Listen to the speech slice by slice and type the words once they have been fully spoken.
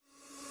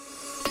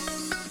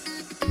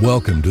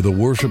Welcome to the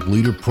Worship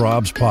Leader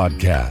Probs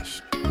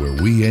podcast,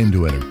 where we aim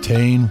to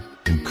entertain,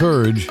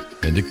 encourage,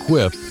 and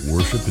equip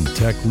worship and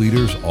tech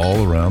leaders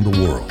all around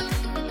the world.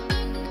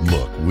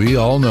 Look, we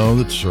all know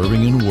that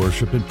serving in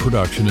worship and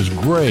production is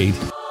great,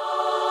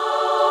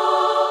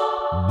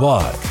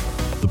 but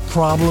the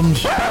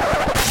problems,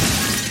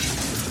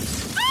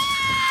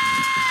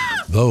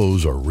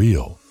 those are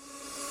real.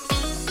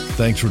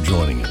 Thanks for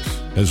joining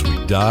us as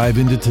we dive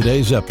into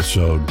today's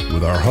episode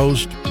with our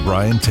host,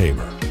 Brian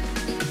Tabor.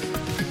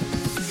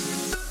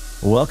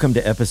 Welcome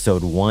to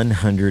episode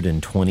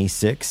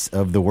 126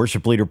 of the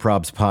Worship Leader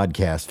Probs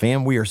podcast.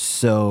 Fam, we are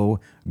so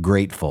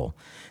grateful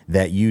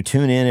that you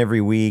tune in every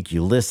week,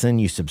 you listen,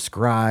 you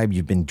subscribe,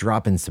 you've been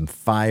dropping some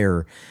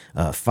fire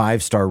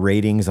 5-star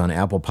ratings on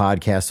Apple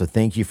Podcasts, so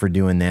thank you for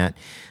doing that.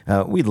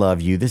 We love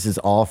you. This is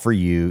all for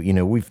you. You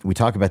know, we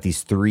talk about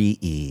these 3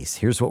 E's.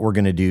 Here's what we're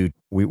going to do.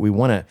 We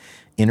want to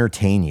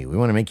entertain you. We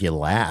want to make you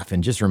laugh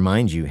and just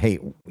remind you, hey,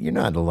 you're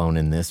not alone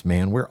in this,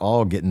 man. We're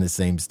all getting the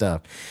same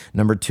stuff.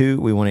 Number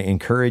 2, we want to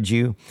encourage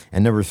you.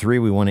 And number 3,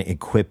 we want to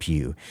equip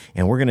you.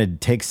 And we're going to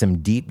take some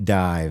deep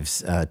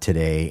dives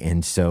today.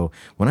 And so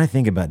when I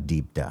think about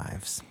deep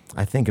dives,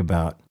 I think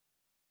about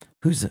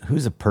who's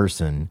a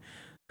person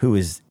who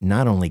is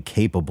not only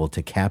capable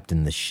to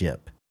captain the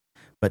ship,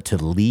 but to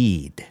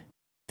lead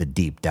the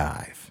deep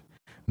dive.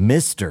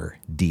 Mr.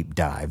 Deep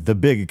Dive, the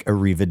big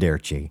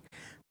arrivederci.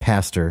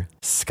 Pastor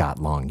Scott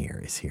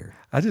Longyear is here.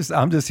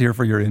 I'm just here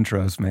for your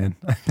intros, man.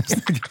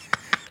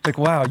 Like,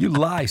 wow, you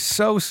lie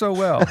so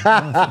well.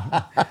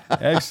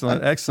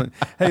 Excellent.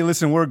 Hey,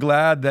 listen, we're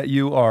glad that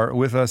you are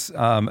with us.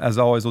 As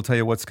always, we'll tell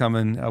you what's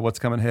coming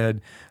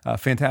ahead.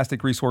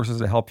 Fantastic resources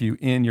to help you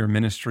in your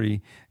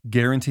ministry.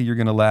 Guarantee you're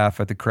going to laugh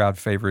at the crowd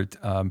favorite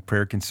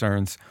prayer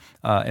concerns.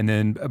 And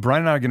then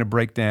Brian and I are going to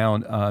break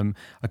down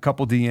a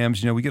couple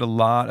DMs. You know, we get a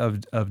lot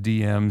of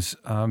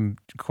DMs,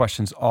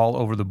 questions all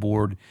over the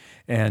board.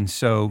 And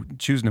so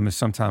choosing them is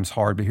sometimes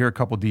hard, but here are a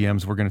couple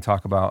DMs we're going to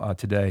talk about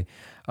today.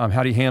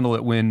 How do you handle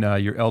it when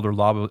your elder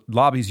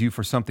lobbies you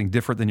for something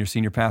different than your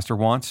senior pastor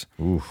wants?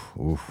 Oof.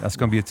 That's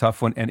going to be a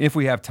tough one. And if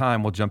we have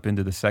time, we'll jump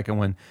into the second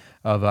one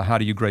of how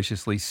do you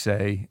graciously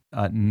say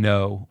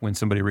no when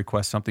somebody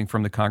requests something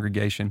from the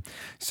congregation.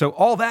 So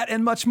all that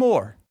and much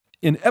more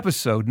in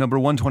episode number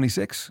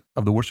 126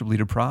 of the Worship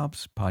Leader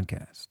Probs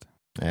podcast.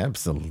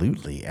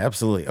 Absolutely.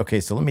 Okay,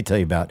 so let me tell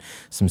you about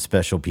some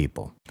special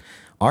people.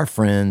 Our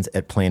friends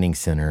at Planning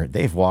Center,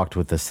 they've walked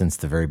with us since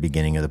the very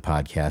beginning of the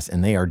podcast,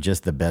 and they are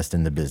just the best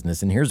in the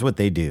business. And here's what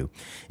they do.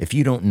 If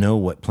you don't know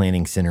what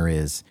Planning Center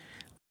is,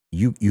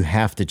 you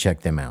have to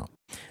check them out.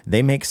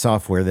 They make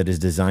software that is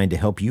designed to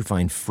help you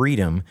find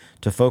freedom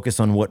to focus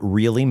on what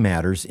really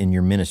matters in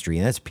your ministry,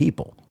 and that's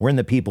people. We're in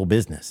the people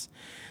business.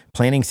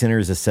 Planning Center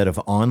is a set of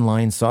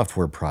online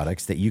software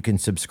products that you can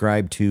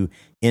subscribe to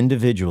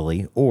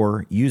individually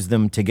or use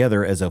them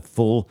together as a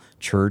full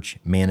church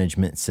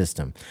management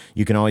system.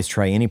 You can always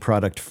try any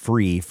product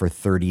free for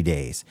 30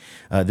 days.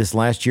 This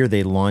last year,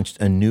 they launched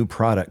a new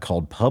product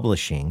called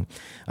Publishing.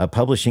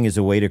 Publishing is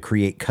a way to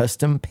create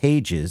custom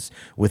pages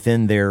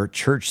within their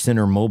Church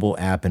Center mobile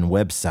app and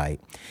website.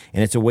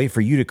 And it's a way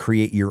for you to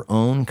create your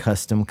own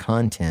custom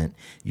content.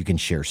 You can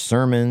share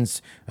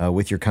sermons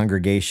with your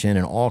congregation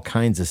and all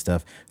kinds of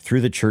stuff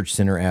through the Church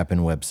Center app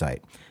and website.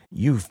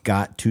 You've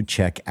got to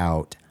check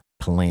out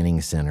Planning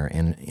Center,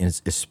 and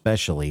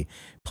especially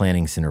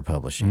Planning Center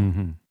Publishing.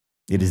 Mm-hmm.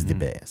 It is the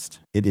best.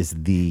 It is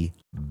the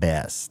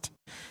best.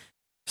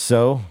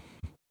 So,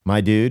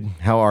 my dude,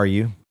 how are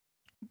you?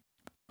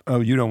 Oh,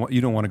 you don't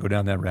want to go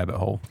down that rabbit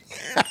hole.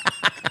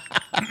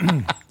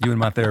 You and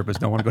my therapist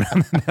don't want to go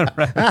down that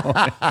rabbit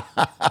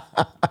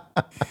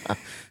hole.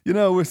 You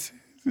know, it's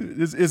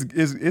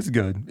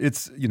good.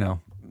 It's, you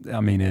know,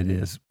 I mean, it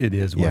is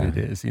what it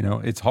is. You know,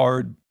 it's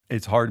hard.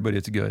 It's hard, but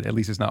it's good. At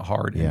least it's not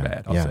hard and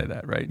bad. I'll say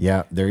that, right?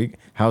 Yeah.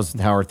 How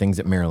are things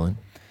at Maryland?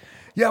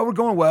 Yeah, we're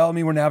going well. I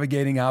mean, we're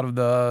navigating out of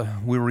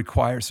we're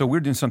required. So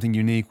we're doing something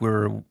unique.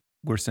 We're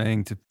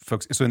saying to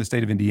folks, so in the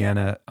state of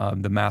Indiana,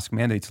 the mask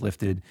mandate's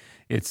lifted.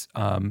 It's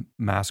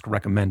mask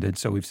recommended.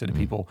 So we've said to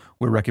people,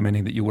 we're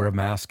recommending that you wear a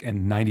mask,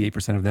 and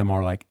 98% of them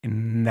are like,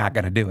 not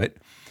going to do it.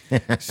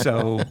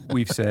 So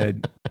we've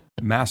said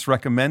mask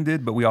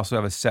recommended, but we also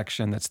have a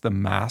section that's the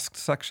masked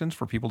sections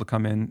for people to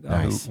come in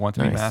who want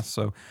to be masked.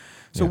 So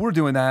we're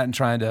doing that and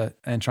trying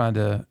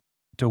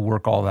to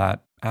work all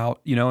that out,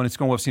 you know, and it's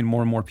going well. I've seen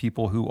more and more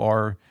people who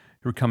are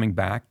coming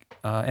back,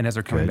 and as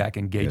they're coming back,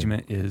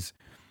 engagement is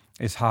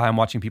high. I'm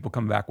watching people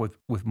come back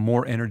with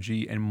more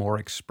energy and more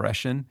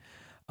expression,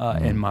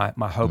 and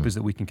my hope is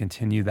that we can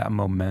continue that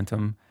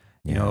momentum.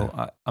 You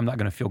know, I'm not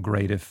going to feel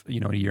great if, you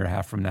know, a year and a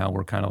half from now,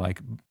 we're kind of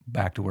like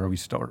back to where we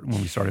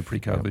started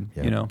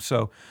pre-COVID, you know?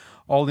 So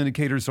all the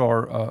indicators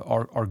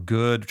are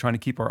good, trying to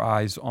keep our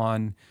eyes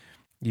on,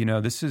 you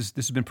know, this has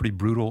been pretty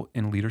brutal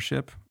in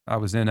leadership. I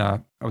was in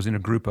a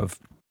group of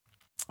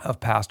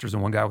pastors,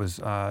 and one guy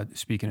was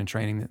speaking and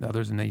training the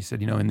others, and they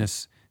said, you know, in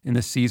this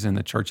season,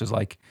 the church is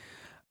like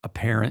a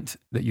parent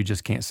that you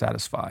just can't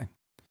satisfy.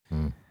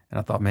 And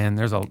I thought, man,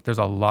 there's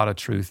a lot of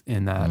truth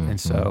in that. And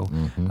so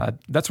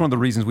that's one of the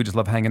reasons we just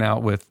love hanging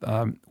out with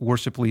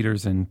worship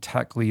leaders and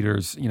tech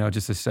leaders,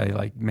 just to say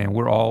like, man,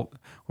 we're all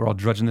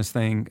drudging this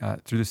thing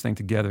through this thing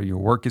together. Your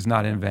work is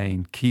not in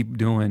vain. Keep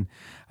doing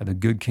the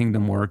good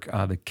kingdom work.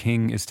 The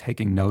King is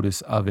taking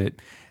notice of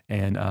it.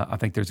 And I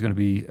think there's going to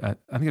be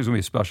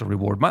a special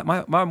reward.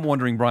 My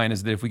wondering, Brian,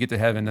 is that if we get to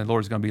heaven, the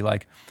Lord's going to be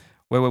like,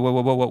 wait,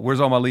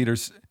 where's all my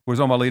leaders? Where's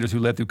all my leaders who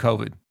led through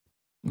COVID?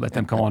 Let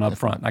them come on up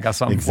front. I got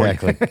something for you.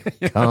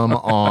 Exactly. Come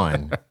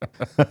on.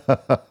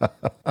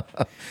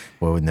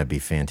 Well, wouldn't that be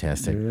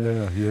fantastic?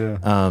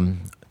 Yeah.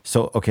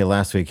 So, okay,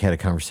 last week had a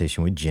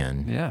conversation with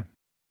Jen. Yeah.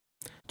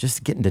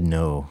 Just getting to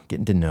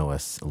know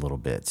us a little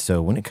bit.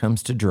 So when it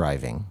comes to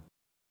driving,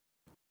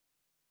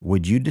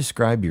 would you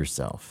describe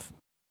yourself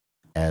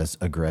as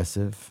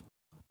aggressive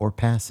or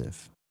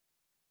passive?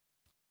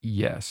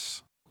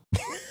 Yes.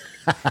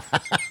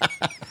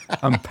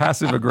 I'm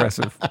passive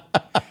aggressive.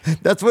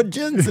 That's what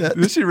Jen said.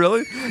 Did she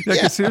really? Yeah,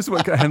 because here's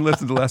what I hadn't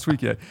listened to last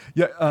week yet.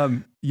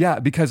 Yeah,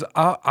 because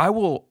I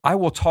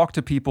will talk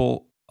to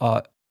people.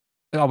 I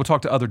will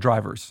talk to other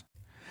drivers,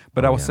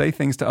 but I will say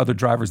things to other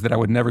drivers that I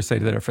would never say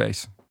to their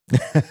face.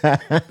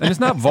 And it's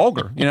not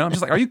vulgar, I'm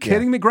just like, are you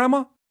kidding me,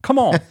 Grandma? Come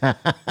on.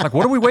 Like,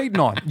 what are we waiting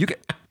on?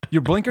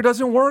 Your blinker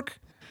doesn't work?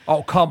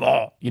 Oh, come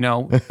on,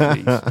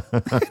 please.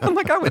 I'm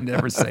like, I would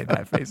never say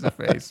that face to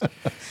face.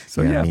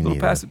 So a little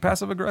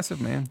passive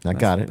aggressive, man. I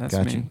got it.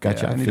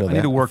 Gotcha. I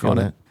need to work on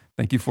it.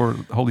 Thank you for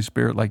Holy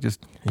Spirit,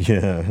 just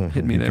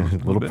hit me there.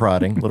 little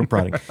prodding.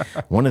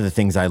 One of the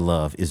things I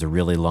love is a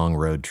really long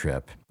road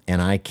trip,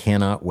 and I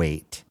cannot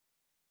wait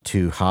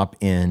to hop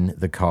in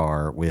the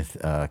car with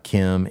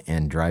Kim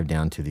and drive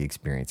down to the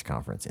Experience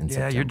Conference in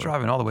September. Yeah, you're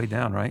driving all the way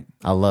down, right?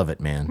 I love it,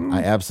 man.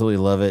 I absolutely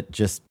love it.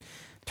 Just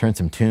turn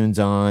some tunes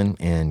on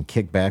and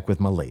kick back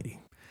with my lady.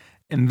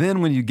 And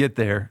then when you get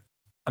there,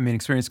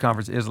 Experience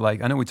Conference is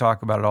like, I know we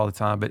talk about it all the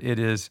time, but it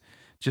is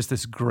just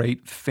this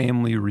great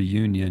family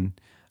reunion.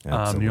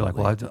 And you're like,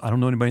 well, I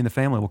don't know anybody in the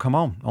family. Well, come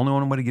on. Only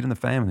one way to get in the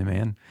family,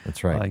 man.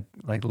 That's right.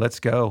 Like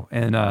let's go.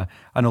 And I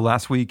know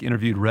last week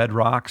interviewed Red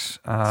Rocks.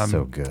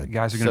 So good. The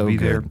guys are going to be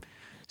there.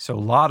 So a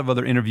lot of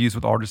other interviews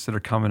with artists that are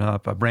coming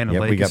up.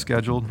 Brandon Lake is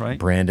scheduled, right?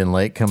 Brandon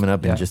Lake coming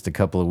up in just a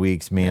couple of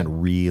weeks,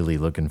 man. Really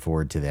looking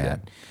forward to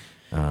that.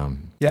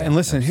 And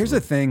listen, absolutely. Here's the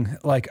thing.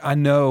 I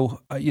know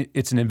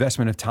it's an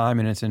investment of time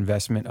and it's an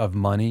investment of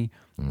money.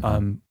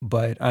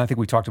 But I think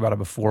we talked about it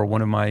before.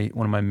 One of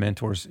my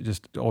mentors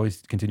just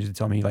always continues to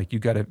tell me,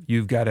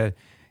 you've got to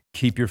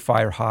keep your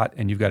fire hot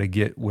and you've got to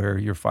get where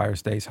your fire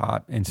stays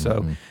hot. And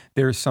so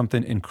there's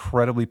something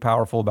incredibly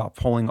powerful about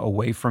pulling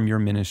away from your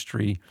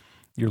ministry,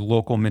 your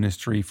local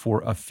ministry,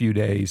 for a few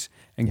days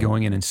and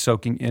going in and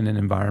soaking in an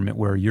environment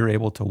where you're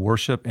able to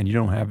worship and you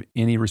don't have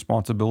any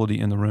responsibility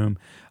in the room.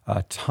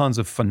 Tons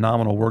of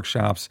phenomenal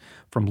workshops,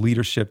 from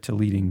leadership to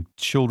leading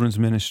children's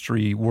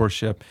ministry,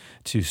 worship,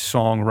 to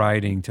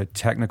songwriting, to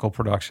technical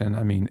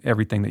production.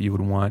 Everything that you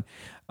would want.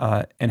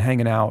 And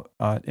hanging out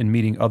and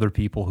meeting other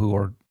people who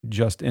are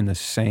just in the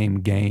same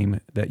game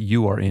that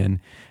you are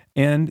in.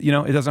 And,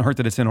 it doesn't hurt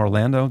that it's in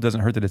Orlando. It doesn't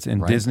hurt that it's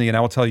in Disney. And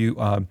I will tell you,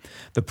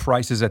 the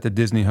prices at the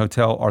Disney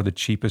Hotel are the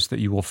cheapest that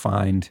you will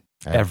find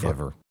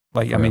ever.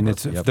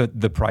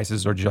 The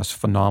prices are just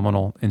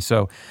phenomenal. And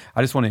so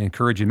I just want to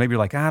encourage you. Maybe you're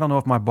like, I don't know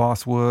if my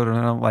boss would. Or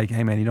I'm like,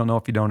 hey, man, you don't know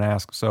if you don't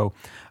ask. So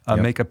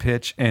make a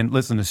pitch. And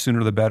listen, the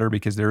sooner the better,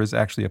 because there is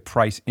actually a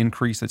price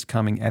increase that's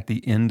coming at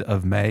the end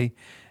of May.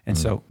 And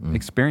so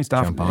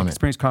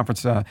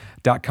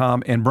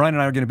experienceconference.com. And Brian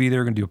and I are going to be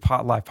there. We're going to do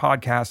a live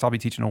podcast. I'll be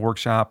teaching a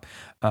workshop,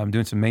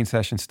 doing some main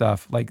session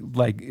stuff,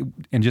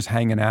 and just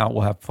hanging out.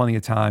 We'll have plenty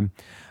of time.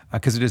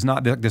 Because it is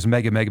not this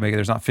mega.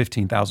 There's not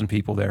 15,000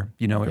 people there.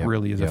 It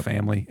really is a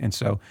family. And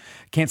so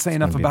can't say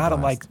enough about it.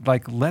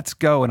 Like, let's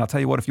go. And I'll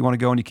tell you what, if you want to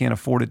go and you can't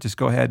afford it, just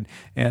go ahead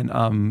and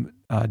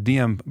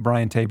DM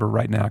Brian Tabor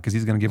right now, because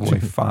he's going to give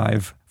away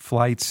 5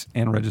 flights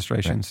and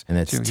registrations. Right. And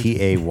that's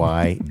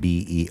Tayber.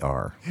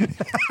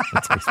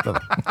 That's how you spell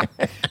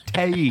it.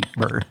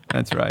 Tabor.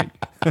 That's right.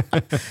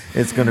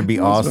 It's going to be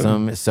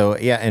awesome. So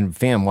and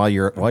fam, while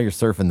you're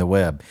surfing the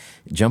web,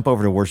 jump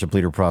over to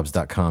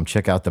worshipleaderprobs.com.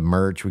 Check out the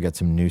merch. We got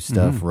some new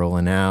stuff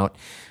rolling out.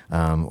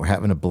 We're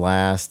having a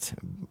blast.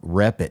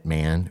 Rep it,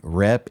 man.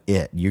 Rep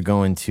it. You're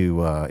going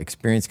to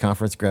Experience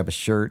Conference, grab a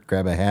shirt,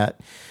 grab a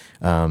hat.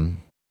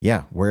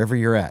 Wherever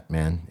you're at,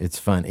 man, it's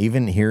fun.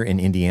 Even here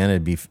in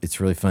Indiana, it's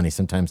really funny.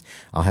 Sometimes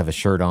I'll have a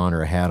shirt on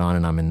or a hat on,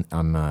 and I'm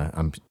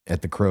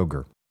at the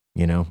Kroger,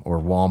 or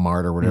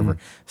Walmart or whatever.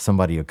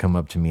 Somebody will come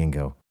up to me and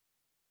go,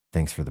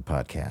 "Thanks for the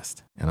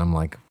podcast," and I'm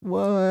like,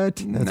 "What?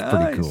 That's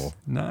pretty cool.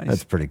 Nice.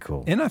 That's pretty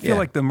cool." And I feel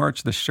like the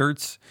merch, the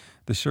shirts,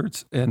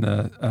 and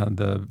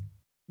the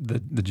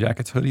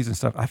jackets, hoodies, and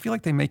stuff. I feel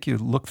like they make you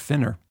look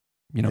thinner.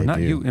 Not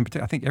do. you in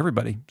particular. I think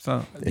everybody.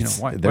 So,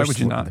 why would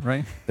you not,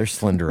 right? They're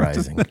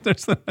slenderizing.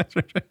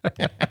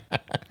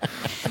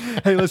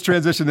 Hey, let's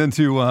transition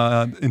into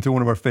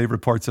one of our favorite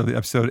parts of the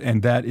episode,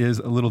 and that is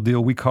a little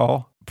deal we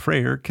call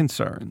Prayer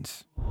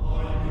Concerns.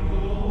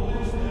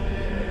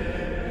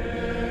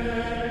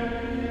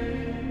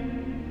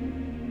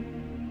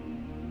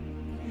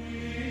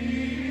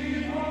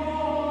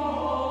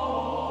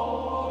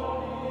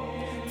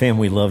 Fam,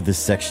 we love this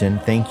section.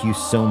 Thank you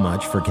so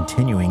much for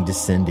continuing to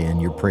send in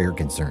your prayer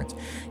concerns.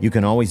 You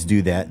can always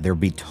do that. They'll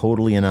be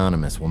totally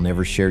anonymous. We'll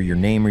never share your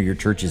name or your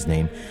church's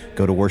name.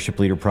 Go to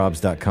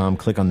worshipleaderprobs.com,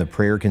 click on the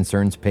prayer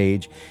concerns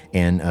page,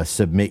 and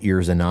submit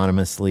yours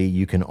anonymously.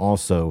 You can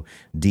also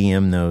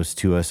DM those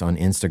to us on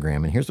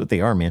Instagram. And here's what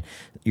they are, man.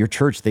 Your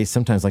church, they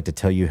sometimes like to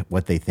tell you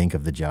what they think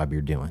of the job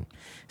you're doing.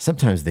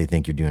 Sometimes they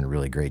think you're doing a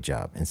really great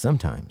job, and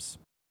sometimes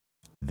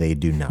they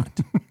do not.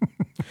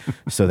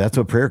 So that's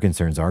what prayer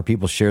concerns are.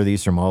 People share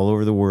these from all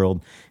over the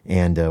world,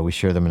 and we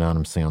share them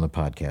anonymously on the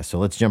podcast. So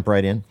let's jump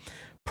right in.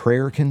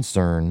 Prayer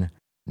concern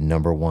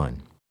number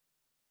 1.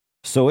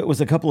 So it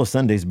was a couple of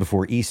Sundays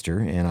before Easter,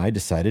 and I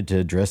decided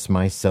to dress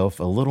myself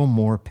a little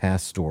more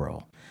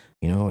pastoral.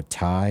 You know, a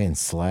tie and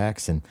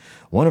slacks. And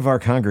one of our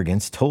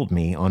congregants told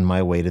me on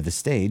my way to the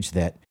stage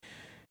that,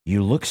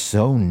 "You look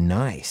so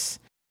nice.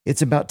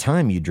 It's about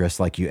time you dressed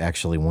like you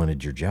actually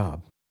wanted your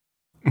job."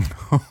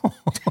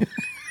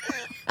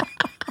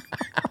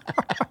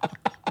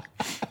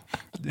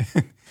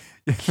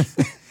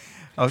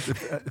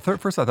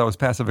 First I thought it was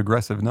passive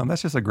aggressive. No,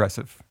 that's just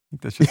aggressive.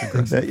 That's just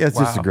aggressive. Yeah, it's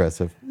just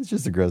aggressive. It's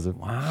just aggressive.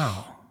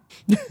 Wow.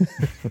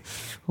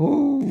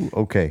 Ooh,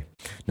 okay.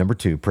 Number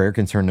 2, prayer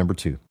concern number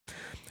 2.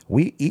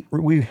 We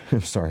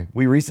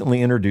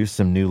recently introduced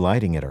some new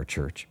lighting at our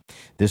church.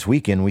 This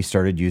weekend we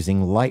started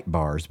using light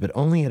bars, but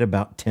only at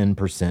about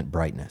 10%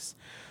 brightness.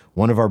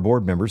 One of our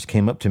board members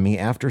came up to me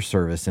after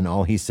service, and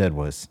all he said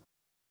was,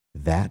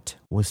 "That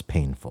was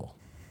painful."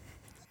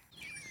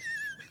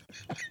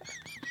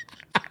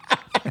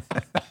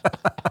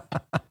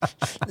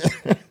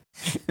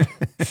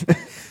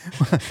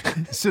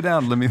 Sit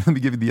down. Let me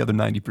give you the other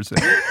 90%.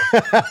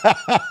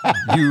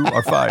 You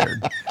are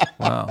fired.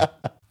 Wow.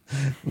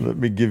 Let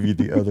me give you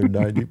the other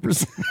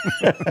 90%.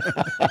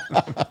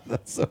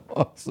 That's so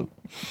awesome.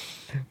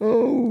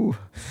 Oh,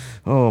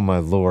 my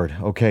Lord.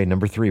 Okay,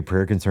 number 3,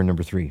 prayer concern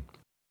number 3.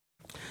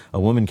 A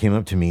woman came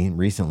up to me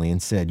recently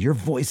and said, "Your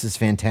voice is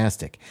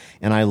fantastic,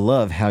 and I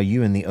love how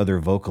you and the other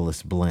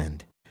vocalists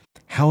blend.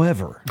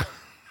 However,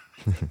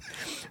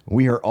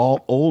 we are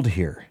all old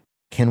here.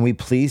 Can we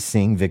please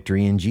sing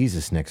Victory in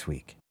Jesus next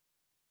week?"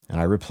 And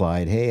I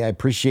replied, "Hey, I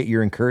appreciate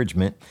your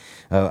encouragement.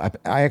 I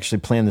actually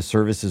planned the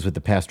services with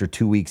the pastor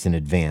 2 weeks in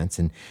advance,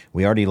 and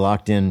we already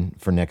locked in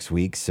for next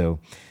week. So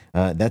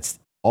that's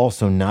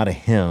also not a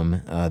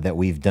hymn that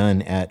we've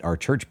done at our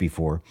church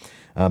before.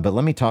 But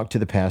let me talk to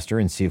the pastor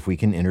and see if we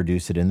can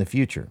introduce it in the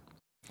future."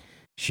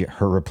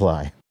 Her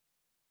reply,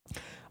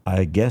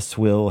 "I guess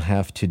we'll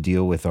have to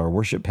deal with our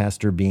worship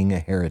pastor being a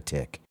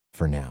heretic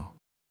for now."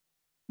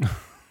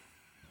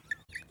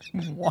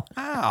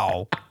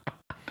 Wow.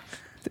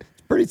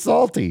 Pretty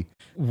salty.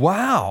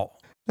 Wow.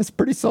 That's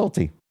pretty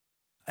salty.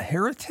 A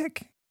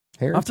heretic?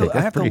 Heretic.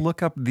 I have to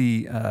look up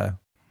the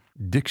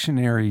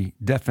dictionary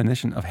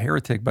definition of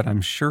heretic, but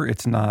I'm sure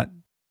it's not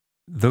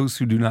those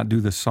who do not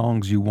do the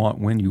songs you want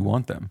when you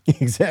want them.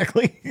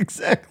 Exactly.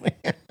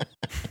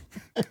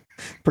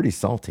 Pretty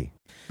salty.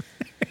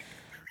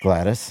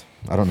 Gladys.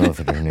 I don't know if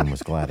her name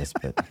was Gladys,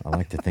 but I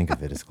like to think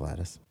of it as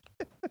Gladys.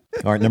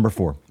 All right, number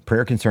 4,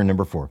 prayer concern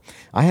number 4.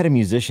 I had a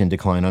musician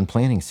decline on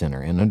Planning Center,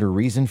 and under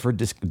reason for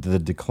the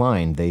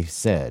decline, they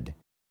said,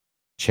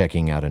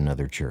 "Checking out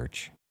another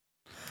church."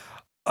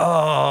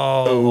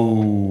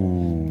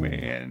 Oh,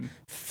 man.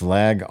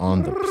 Flag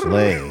on the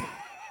play.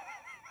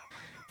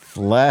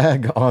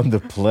 Flag on the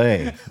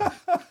play.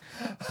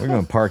 We're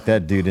going to park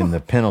that dude in the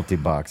penalty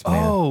box,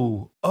 man.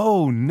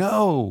 Oh,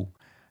 no.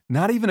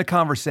 Not even a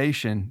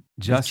conversation.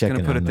 Just going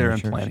to put it there in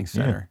Planning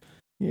Center.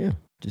 Yeah,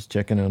 just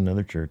checking out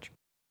another church.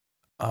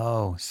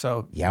 Oh,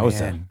 so Yowza.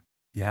 Man.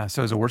 Yeah,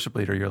 so as a worship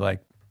leader, you're like,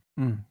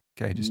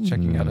 okay, just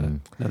checking out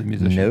another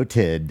musician.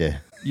 Noted.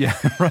 Yeah,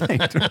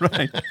 right.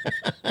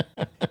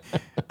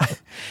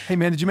 Hey,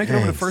 man, did you make it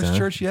over to First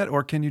Church yet,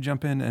 or can you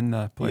jump in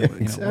and play? Yeah,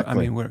 exactly. I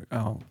mean,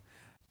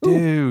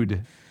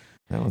 dude.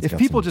 If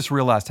people just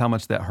realized how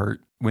much that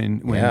hurt when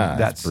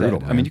that's brutal,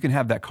 said, man. I mean, you can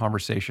have that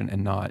conversation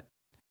and not.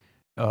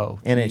 Oh,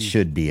 and it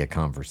should be a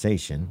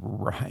conversation,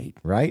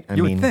 right?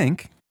 You would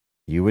think.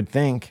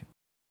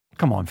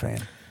 Come on,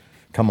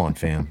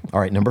 fam. All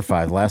right, number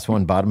 5, last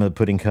one, bottom of the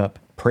pudding cup.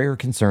 Prayer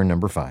concern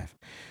number 5.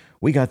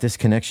 We got this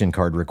connection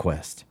card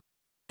request.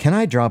 Can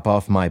I drop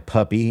off my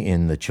puppy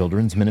in the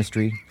children's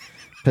ministry?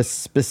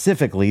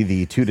 Specifically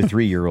the 2 to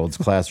 3 year old's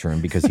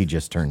classroom because he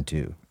just turned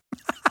 2.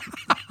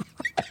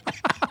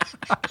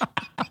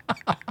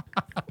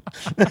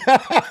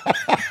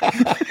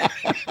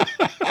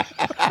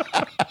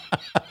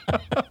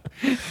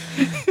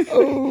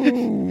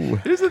 Oh.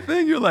 Here's the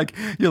thing: you're like,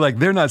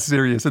 they're not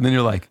serious, and then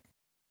you're like,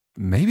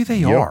 maybe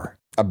they are.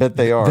 I bet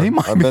they are. They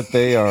might I bet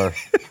they are.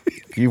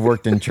 If you've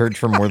worked in church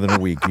for more than a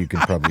week, you can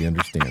probably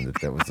understand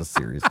that was a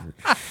serious.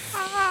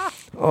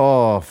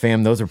 Oh,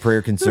 fam, those are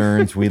prayer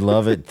concerns. We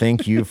love it.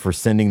 Thank you for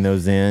sending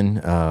those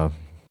in.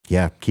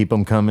 Keep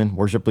them coming.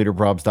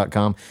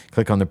 Worshipleaderprobs.com.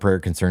 Click on the prayer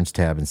concerns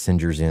tab and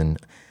send yours in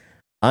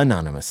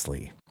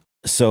anonymously.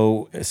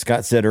 So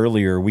Scott said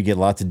earlier, we get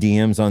lots of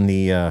DMs on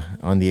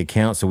the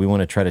account, so we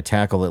want to try to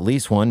tackle at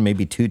least one,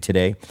 maybe 2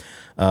 today.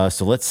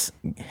 So let's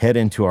head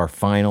into our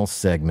final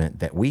segment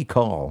that we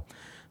call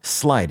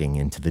Sliding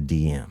into the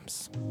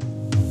DMs.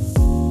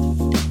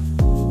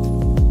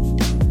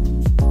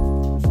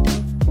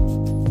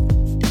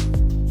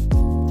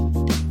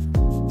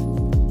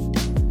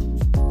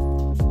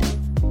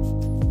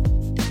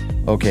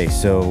 Okay,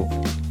 so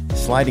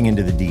sliding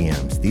into the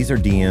DMs. These are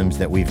DMs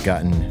that we've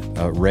gotten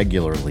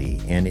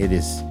regularly, and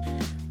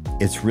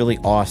it's really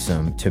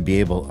awesome to be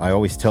able. I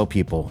always tell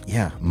people,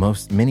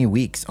 many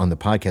weeks on the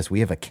podcast we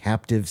have a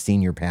captive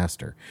senior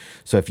pastor.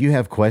 So if you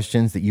have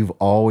questions that you've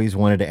always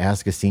wanted to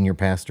ask a senior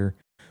pastor,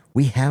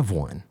 we have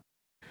one.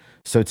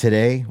 So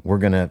today we're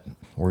gonna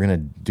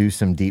do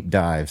some deep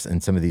dives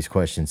in some of these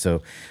questions.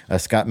 So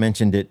Scott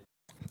mentioned it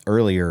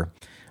earlier.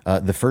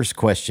 The first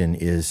question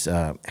is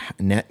kind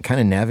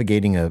of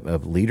navigating a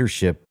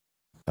leadership,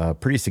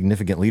 pretty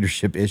significant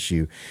leadership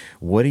issue.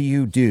 What do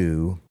you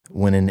do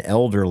when an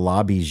elder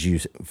lobbies you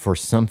for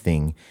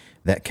something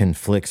that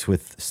conflicts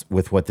with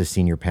what the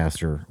senior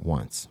pastor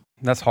wants?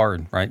 That's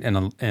hard, right?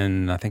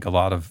 And I think a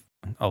lot of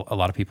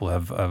people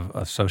have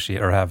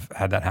associated or have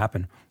had that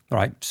happen,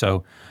 right?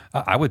 So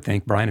I would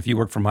think, Brian, if you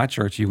work for my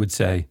church, you would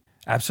say,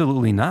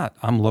 absolutely not.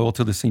 I'm loyal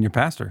to the senior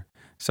pastor.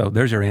 So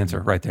there's your answer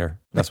right there.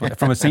 That's what,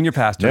 from a senior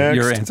pastor,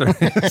 your answer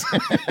is,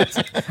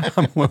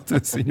 I'm loyal to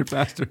the senior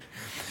pastor.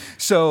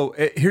 So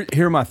here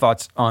are my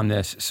thoughts on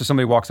this. So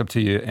somebody walks up to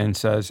you and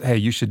says, hey,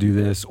 you should do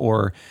this,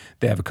 or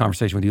they have a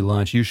conversation with you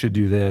lunch, you should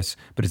do this,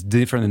 but it's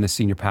different than the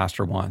senior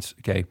pastor wants,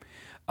 okay?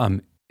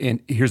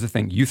 And here's the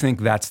thing, you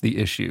think that's the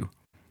issue.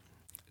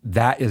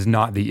 That is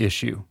not the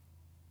issue.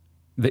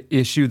 The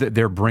issue that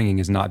they're bringing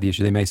is not the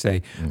issue. They may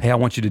say, hey, I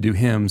want you to do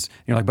hymns.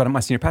 And you're like, but my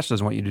senior pastor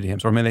doesn't want you to do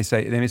hymns. Or they may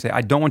say,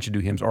 I don't want you to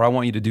do hymns, or I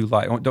want you to do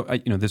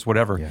this,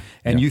 whatever. Yeah.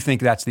 And you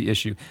think that's the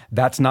issue.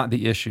 That's not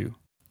the issue.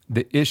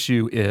 The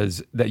issue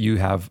is that you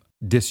have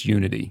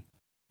disunity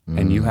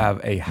and you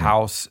have a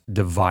house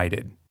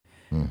divided.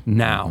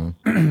 Now,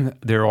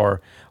 there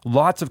are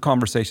lots of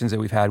conversations that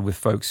we've had with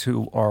folks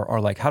who are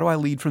like, how do I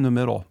lead from the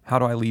middle? How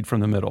do I lead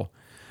from the middle?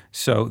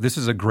 So this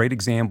is a great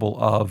example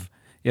of,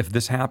 if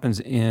this happens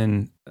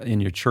in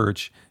your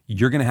church,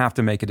 you're going to have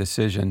to make a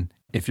decision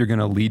if you're going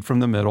to lead from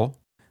the middle,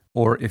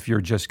 or if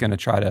you're just going to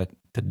try to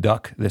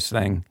duck this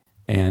thing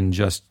and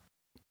just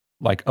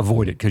like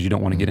avoid it because you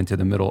don't want to get into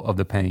the middle of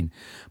the pain.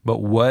 But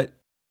what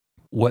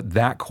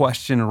that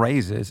question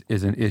raises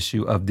is an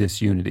issue of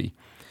disunity,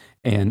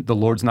 and the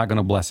Lord's not going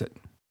to bless it.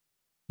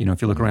 You know,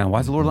 if you look around,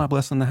 why is the Lord not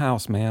blessing the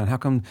house, man? How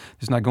come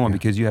it's not going?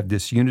 Because you have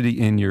disunity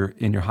in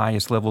your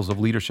highest levels of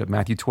leadership.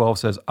 Matthew 12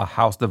 says, a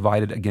house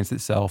divided against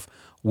itself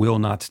will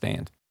not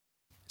stand.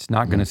 It's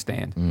not going to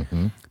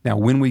stand. Now,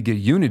 when we get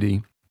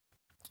unity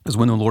is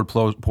when the Lord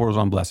pours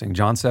on blessing.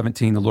 John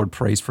 17, the Lord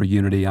prays for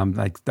unity. I'm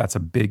like, that's a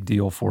big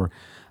deal for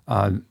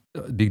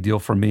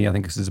me. I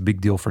think this is a big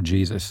deal for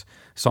Jesus.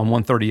 Psalm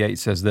 138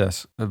 says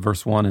this,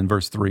 verse 1 and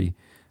verse 3.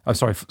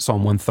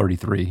 Psalm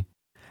 133.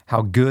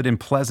 How good and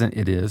pleasant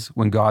it is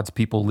when God's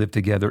people live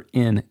together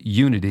in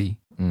unity.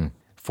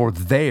 For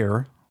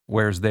there,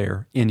 where's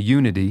there? In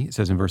unity, it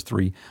says in verse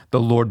 3,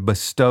 the Lord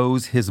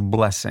bestows his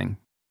blessing.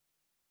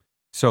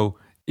 So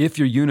if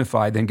you're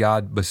unified, then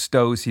God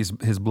bestows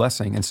his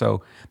blessing. And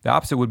so the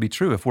opposite would be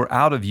true. If we're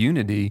out of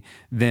unity,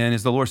 then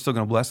is the Lord still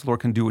going to bless? The Lord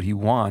can do what he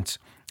wants,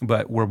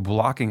 but we're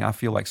blocking, I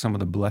feel like, some of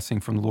the blessing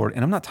from the Lord.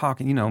 And I'm not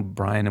talking,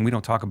 Brian, and we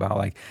don't talk about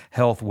like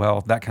health,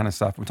 wealth, that kind of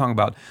stuff. We're talking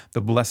about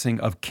the blessing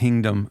of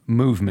kingdom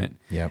movement.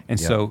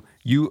 So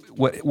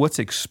what's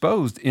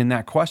exposed in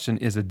that question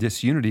is a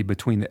disunity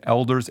between the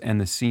elders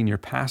and the senior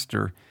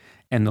pastor,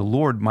 and the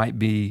Lord might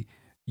be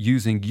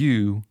using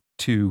you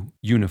to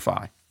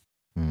unify.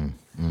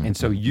 And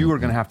so you're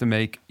going to have to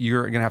make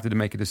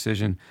a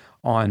decision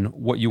on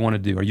what you want to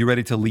do. Are you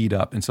ready to lead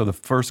up? And so the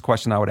first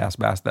question I would ask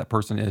that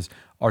person is,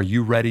 are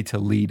you ready to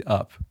lead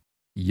up?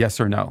 Yes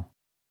or no?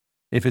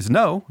 If it's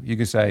no, you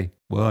can say,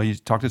 well, you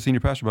talk to the senior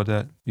pastor about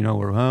that,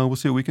 or we'll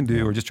see what we can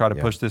do, or just try to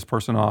push this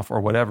person off or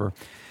whatever.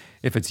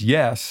 If it's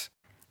yes,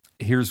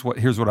 here's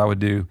what I would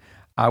do.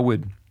 I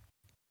would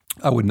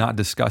not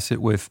discuss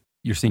it with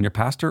your senior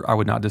pastor. I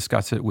would not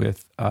discuss it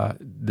with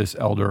this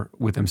elder,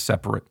 with them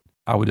separate.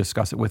 I would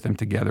discuss it with them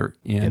together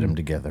in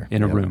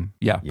a room.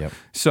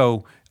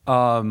 So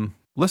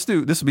let's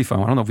do, this will be fun.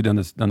 I don't know if we've done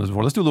this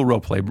before. Let's do a little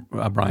role play,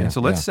 Brian. So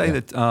let's say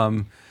that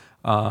I'm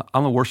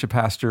a worship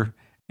pastor,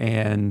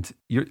 and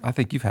I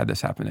think you've had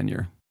this happen in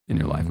your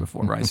life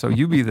before, right? So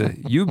you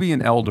be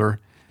an elder,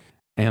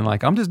 and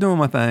like, I'm just doing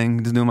my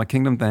thing, just doing my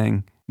kingdom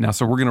thing. Now,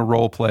 so we're going to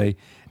role play,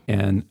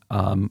 and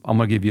I'm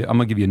going to give you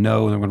a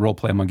no, and then we're going to role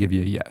play. I'm going to give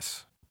you a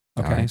yes.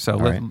 Okay.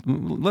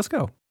 Let's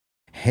go.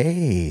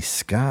 Hey,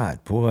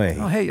 Scott, boy.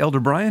 Oh, hey, Elder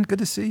Brian. Good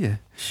to see you.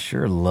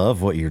 Sure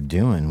love what you're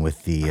doing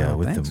with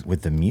the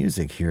with the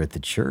music here at the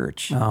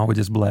church. Oh, we're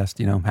just blessed,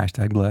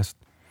 #blessed.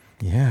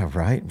 Yeah,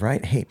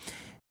 right. Hey,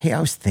 I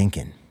was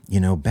thinking,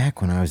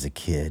 back when I was a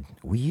kid,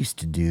 we used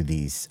to do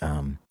these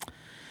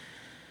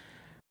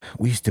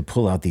we used to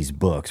pull out these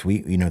books.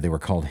 They were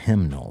called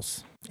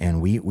hymnals.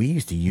 And we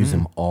used to use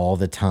them all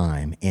the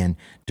time. And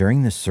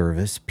during the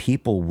service,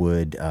 people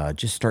would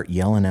just start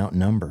yelling out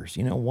numbers,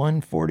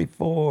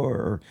 144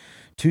 or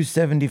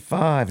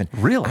 275. And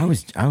Really?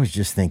 I was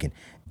just thinking,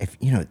 if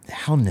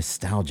how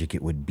nostalgic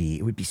it would be.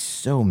 It would be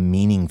so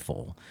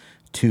meaningful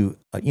to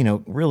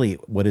really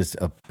what is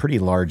a pretty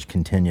large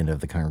contingent of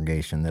the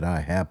congregation that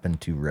I happen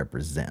to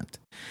represent.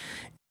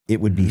 It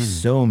would be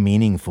so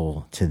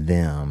meaningful to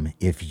them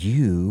if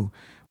you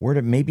were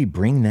to maybe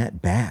bring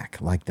that back,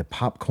 like the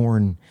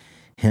popcorn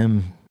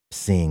hymn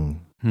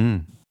sing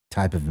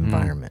type of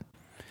environment.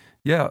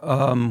 Yeah.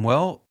 I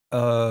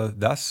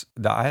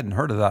hadn't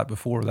heard of that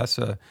before. That's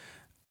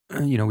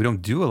we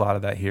don't do a lot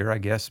of that here. I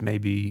guess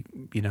maybe,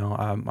 we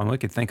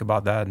could think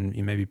about that and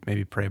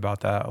maybe pray about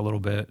that a little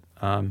bit.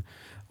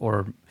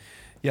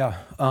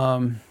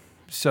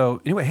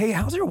 So anyway, hey,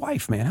 how's your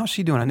wife, man? How's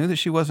she doing? I knew that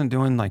she wasn't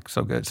doing like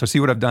so good. So see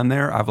what I've done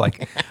there?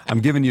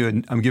 I'm giving you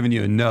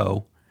a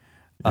no.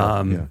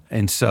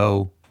 And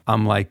so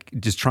I'm like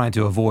just trying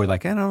to avoid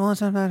like, I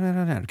don't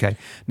know. Okay.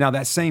 Now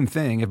that same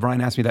thing, if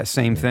Brian asked me that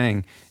same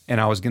thing and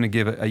I was going to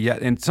give it a yes,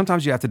 and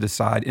sometimes you have to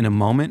decide in a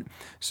moment.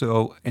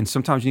 So, and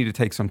sometimes you need to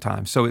take some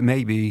time. So it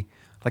may be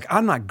like,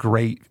 I'm not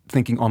great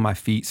thinking on my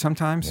feet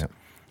sometimes. Yep.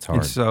 It's hard.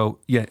 And so,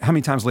 how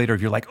many times later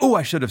if you're like, oh,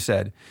 I should have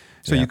said.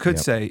 So you could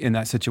say in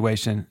that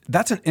situation,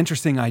 that's an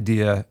interesting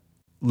idea.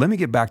 Let me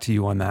get back to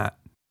you on that.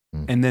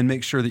 And then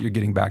make sure that you're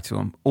getting back to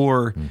them.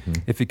 Or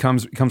if it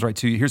comes right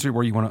to you, here's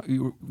where you want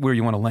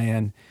to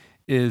land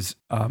is,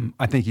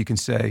 I think you can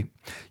say,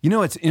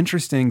 it's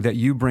interesting that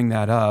you bring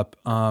that up.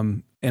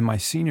 And our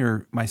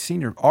senior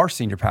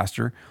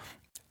pastor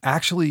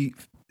actually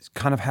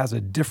kind of has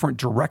a different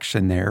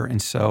direction there.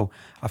 And so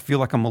I feel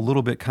like I'm a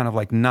little bit kind of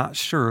like not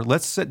sure.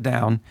 Let's sit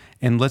down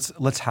and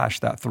let's hash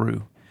that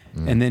through.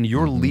 And then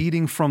your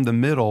leading from the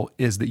middle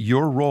is that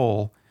your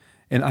role.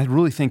 And I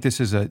really think this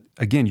is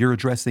you're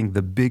addressing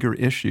the bigger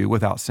issue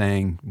without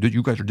saying that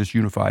you guys are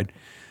disunified.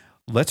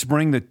 Let's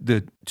bring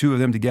the two of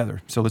them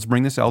together. So let's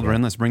bring this elder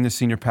in, let's bring this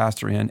senior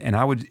pastor in. And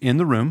I would, in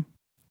the room,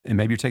 and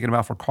maybe you're taking them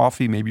out for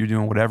coffee, maybe you're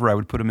doing whatever, I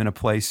would put them in a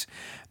place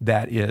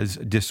that is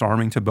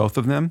disarming to both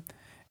of them.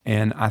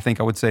 And I think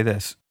I would say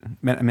this,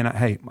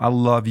 hey, I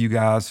love you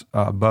guys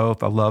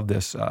both. I love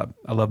this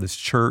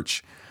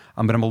church,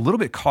 but I'm a little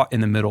bit caught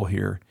in the middle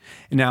here.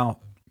 Now,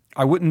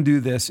 I wouldn't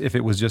do this if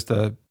it was just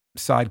a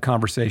side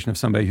conversation of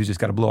somebody who's just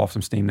got to blow off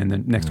some steam and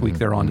then next week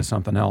they're on to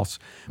something else.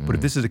 But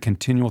if this is a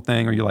continual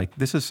thing or you're like,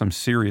 this is some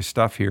serious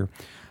stuff here,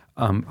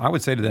 I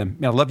would say to them,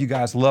 I love you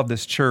guys, love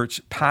this church,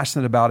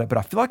 passionate about it, but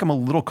I feel like I'm a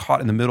little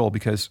caught in the middle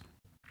because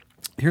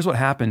here's what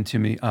happened to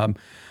me.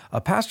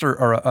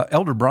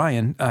 Elder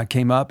Brian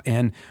came up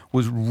and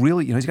was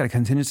really, he's got a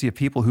contingency of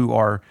people who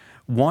are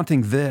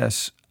wanting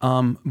this,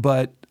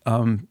 but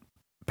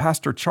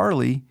Pastor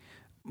Charlie,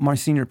 our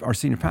senior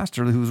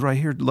pastor, who's right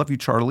here, love you,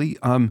 Charlie.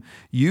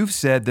 You've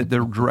said that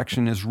the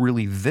direction is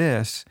really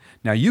this.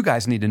 Now you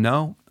guys need to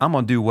know, I'm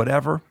going to do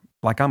whatever.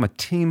 Like I'm a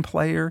team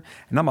player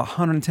and I'm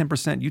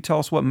 110%. You tell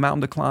us what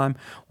mountain to climb.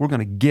 We're going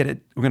to get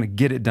it. We're going to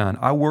get it done.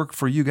 I work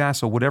for you guys.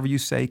 So whatever you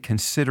say,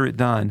 consider it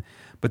done.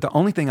 But the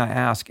only thing I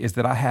ask is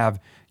that I have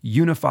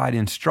unified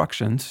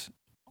instructions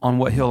on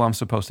what hill I'm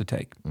supposed to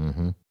take.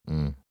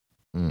 And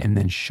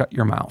then shut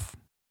your mouth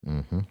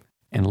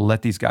and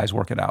let these guys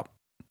work it out.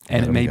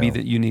 And it may be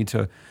that you need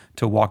to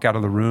walk out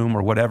of the room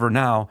or whatever.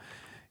 Now,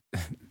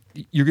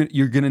 you're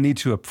going to need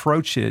to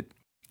approach it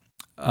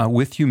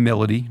with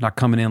humility, not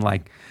coming in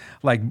like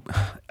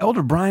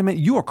Elder Brian, man,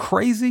 you are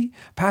crazy.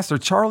 Pastor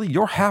Charlie,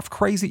 you're half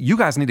crazy. You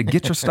guys need to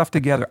get your stuff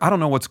together. I don't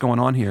know what's going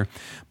on here.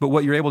 But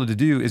what you're able to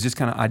do is just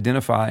kind of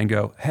identify and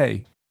go,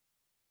 hey,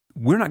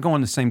 we're not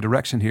going the same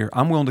direction here.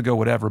 I'm willing to go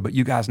whatever, but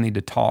you guys need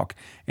to talk.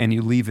 And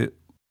you leave it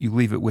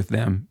with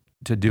them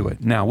to do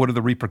it. Now, what are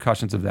the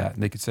repercussions of that?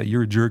 And they could say,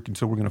 you're a jerk, and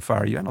so we're going to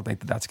fire you. I don't think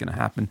that that's going to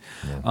happen.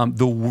 Yeah.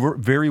 The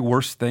very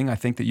worst thing I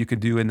think that you could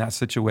do in that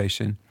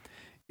situation,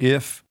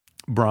 if,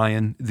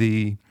 Brian,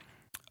 the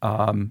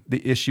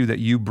issue that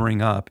you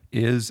bring up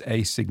is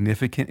a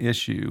significant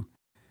issue,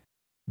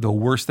 the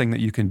worst thing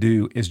that you can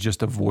do is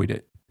just avoid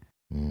it.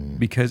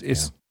 Because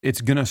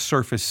it's going to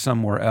surface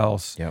somewhere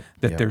else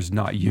that there's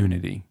not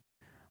unity,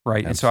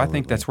 right? Absolutely. And so I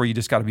think that's where you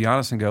just got to be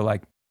honest and go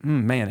like,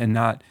 man, and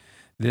not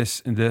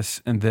this and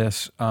this and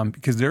this,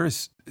 because there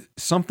is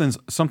something's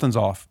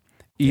off.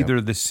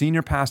 Either the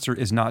senior pastor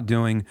is not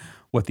doing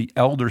what the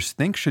elders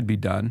think should be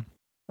done,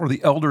 or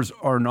the elders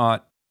are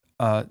not,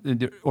 or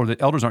the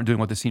elders aren't doing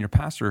what the senior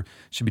pastor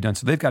should be done.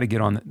 So they've got to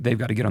get on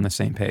the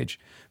same page,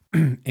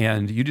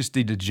 and you just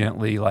need to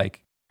gently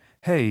like,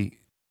 hey,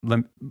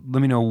 let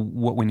me know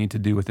what we need to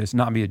do with this.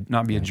 Not be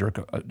a jerk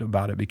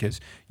about it, because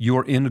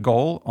your end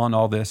goal on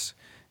all this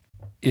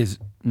is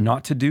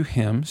not to do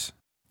hymns.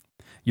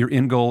 Your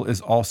end goal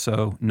is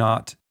also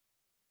not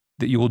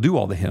that you will do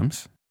all the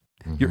hymns.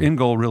 Your end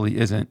goal really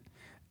isn't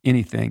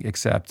anything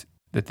except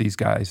that these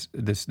guys,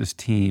 this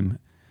team,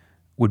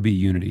 would be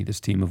unity. This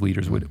team of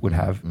leaders would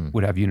have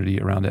unity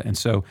around it. And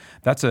so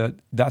that's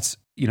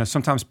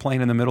sometimes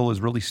playing in the middle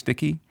is really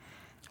sticky,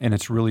 and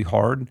it's really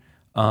hard.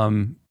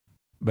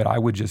 but I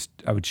would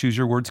choose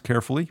your words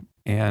carefully,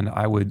 and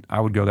I would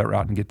go that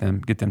route and get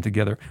them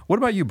together. What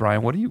about you,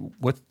 Brian? What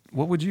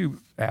would you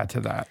add to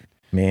that?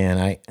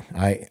 Man,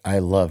 I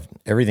love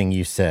everything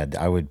you said.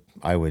 I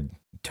would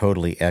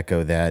totally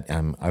echo that.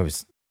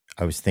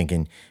 I was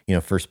thinking,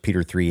 1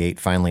 Peter 3:8,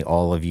 finally,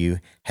 all of you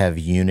have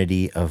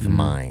unity of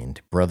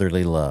mind,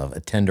 brotherly love, a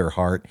tender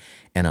heart,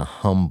 and a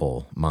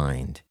humble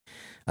mind.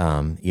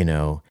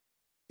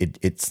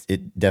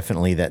 It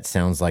definitely, that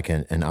sounds like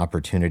an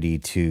opportunity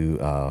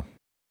to,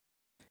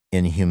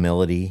 in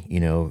humility,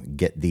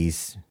 get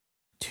these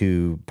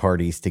two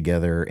parties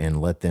together and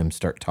let them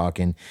start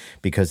talking,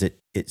 because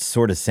it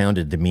sort of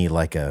sounded to me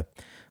like a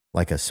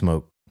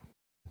smoke.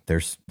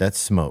 That's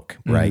smoke,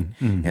 right?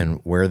 Mm-hmm. And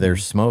where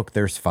there's smoke,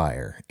 there's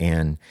fire.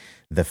 And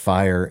the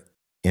fire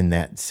in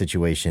that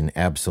situation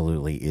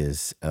absolutely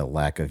is a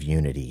lack of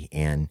unity.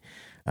 And,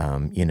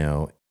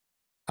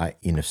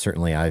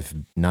 certainly I've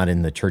not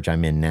in the church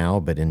I'm in now,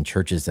 but in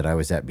churches that I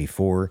was at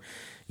before,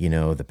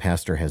 the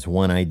pastor has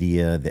one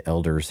idea, the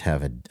elders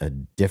have a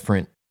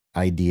different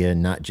idea,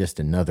 not just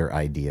another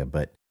idea,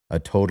 but a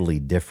totally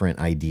different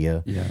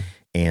idea. Yeah.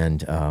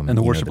 And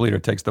the worship leader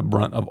takes the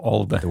brunt of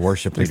all of that. The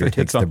worship leader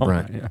takes the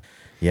brunt. Yeah.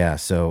 Yeah.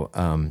 So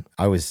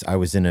I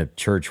was in a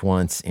church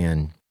once,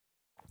 and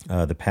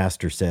the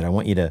pastor said, I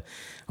want you to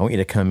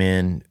come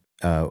in.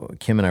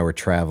 Kim and I were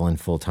traveling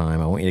full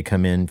time. I want you to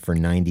come in for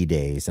 90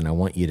 days, and I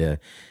want you to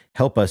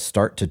help us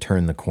start to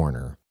turn the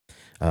corner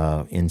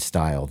in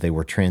style. They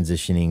were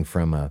transitioning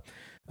from a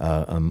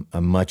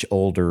much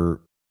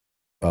older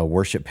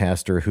worship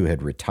pastor who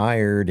had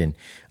retired, and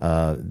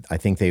I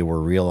think they were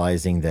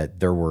realizing that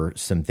there were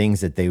some things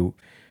that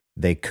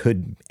they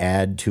could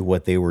add to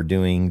what they were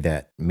doing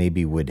that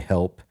maybe would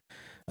help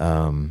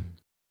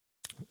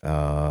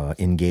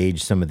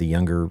engage some of the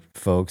younger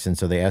folks. And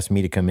so they asked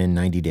me to come in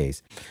 90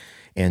 days.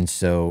 And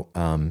so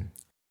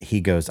he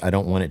goes, I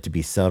don't want it to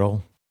be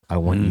subtle. I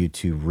want you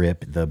to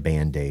rip the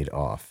Band-Aid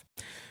off.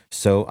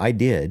 So I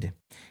did.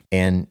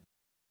 And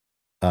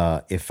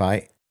if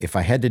I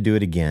had to do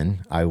it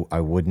again, I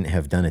wouldn't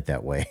have done it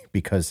that way,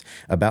 because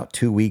about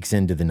 2 weeks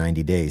into the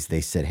 90 days,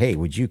 they said, hey,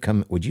 would you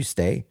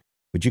stay?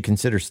 Would you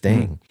consider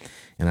staying?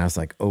 And I was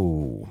like,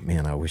 oh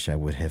man, I wish I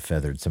would have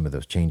feathered some of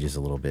those changes a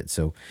little bit.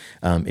 So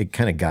it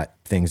kind of got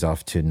things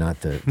off to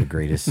not the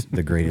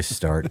greatest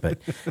start,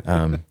 but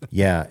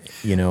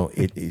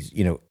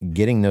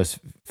getting those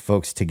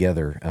folks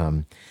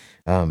together,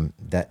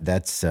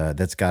 that's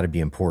got to be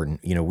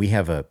important.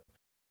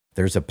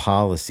 There's a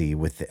policy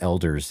with the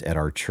elders at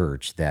our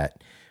church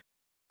that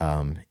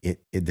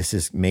this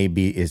is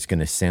going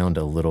to sound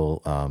a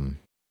little.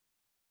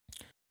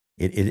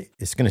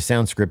 It's going to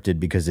sound scripted,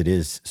 because it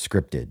is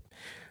scripted.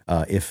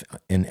 If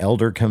an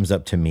elder comes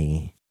up to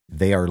me,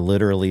 they are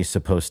literally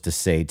supposed to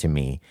say to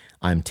me,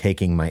 I'm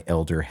taking my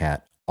elder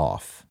hat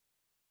off.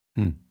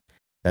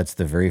 That's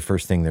the very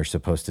first thing they're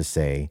supposed to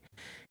say.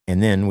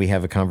 And then we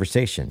have a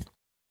conversation.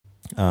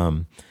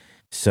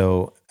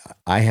 So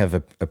I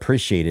have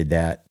appreciated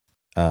that,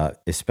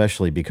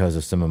 especially because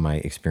of some of my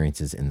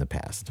experiences in the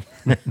past.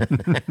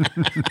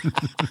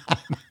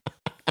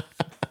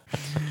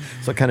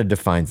 So it kind of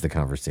defines the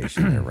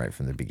conversation there right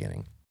from the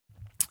beginning.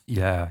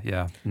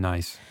 Yeah,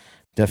 nice.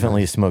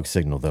 Definitely a smoke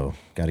signal, though.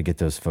 Got to get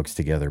those folks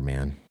together,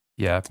 man.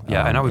 Yeah,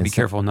 and I would be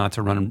careful not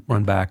to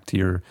run back to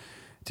your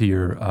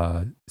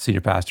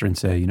senior pastor and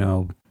say,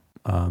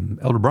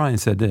 Elder Brian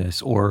said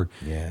this, or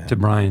to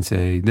Brian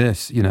say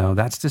this.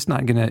 That's just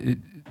not gonna.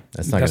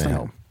 That's not gonna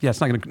help. Yeah,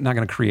 it's not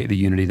gonna create the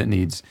unity that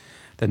needs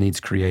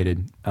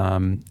created.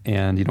 And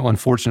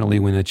unfortunately,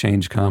 when the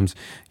change comes,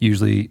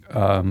 usually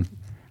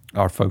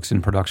our folks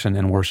in production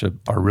and worship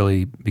are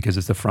really, because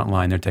it's the front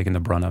line, they're taking the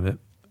brunt of it.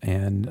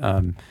 And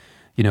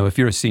if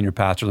you're a senior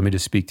pastor, let me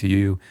just speak to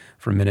you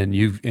for a minute,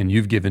 and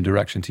you've given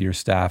direction to your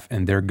staff,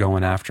 and they're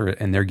going after it,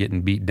 and they're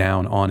getting beat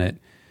down on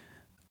it.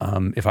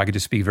 If I could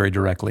just speak very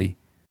directly,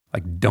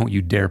 like, don't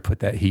you dare put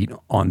that heat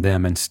on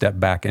them and step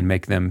back and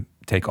make them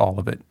take all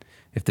of it.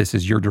 If this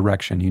is your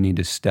direction, you need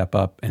to step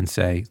up and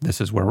say,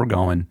 this is where we're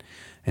going.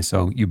 And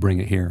so you bring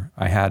it here.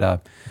 I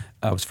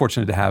was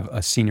fortunate to have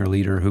a senior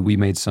leader who we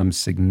made some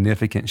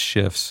significant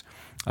shifts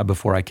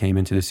before I came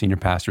into the senior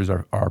pastors,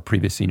 our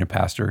previous senior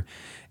pastor.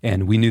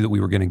 And we knew that we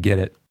were going to get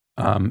it.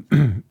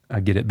 I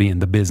get it being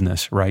the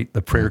business, right?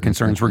 The prayer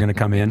concerns were going to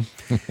come in.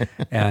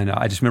 And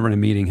I just remember in a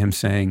meeting him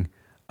saying,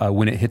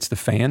 when it hits the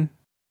fan,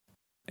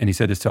 and he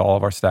said this to all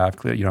of our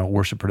staff,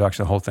 worship,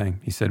 production, the whole thing.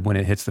 He said, when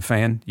it hits the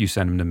fan, you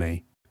send them to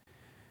me.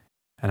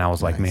 And I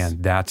was like,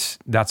 man, that's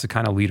the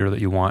kind of leader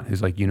that you want,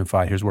 who's like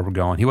unified. Here's where we're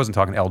going. He wasn't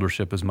talking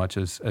eldership as much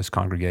as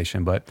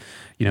congregation, but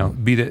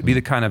be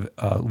the kind of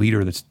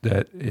leader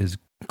that is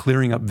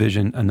clearing up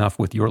vision enough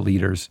with your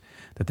leaders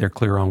that they're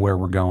clear on where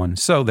we're going,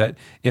 so that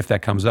if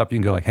that comes up, you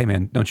can go like, hey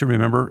man, don't you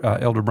remember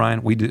Elder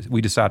Brian? We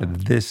decided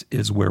this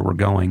is where we're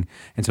going,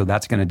 and so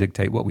that's going to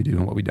dictate what we do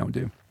and what we don't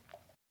do.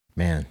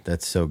 Man,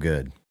 that's so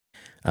good.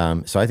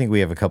 So I think we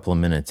have a couple of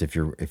minutes if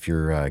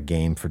you're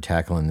game for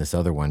tackling this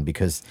other one,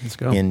 because Let's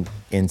go.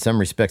 in some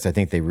respects, I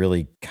think they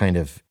really kind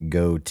of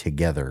go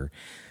together.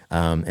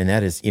 And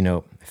that is,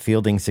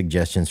 fielding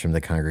suggestions from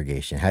the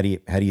congregation. How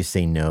do you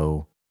say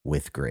no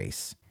with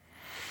grace?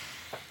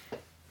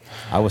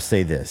 I will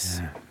say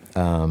this.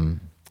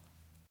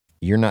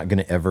 You're not going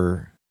to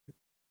ever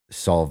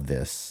solve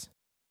this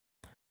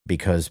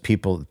because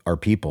people are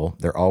people.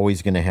 They're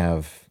always going to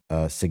have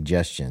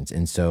suggestions.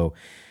 And so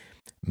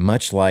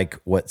much like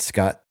what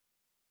Scott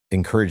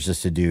encouraged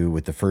us to do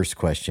with the first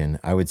question,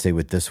 I would say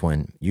with this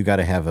one, you got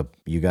to have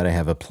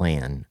a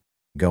plan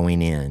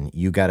going in.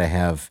 You got to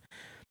have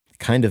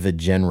kind of a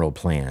general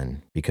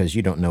plan because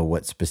you don't know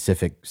what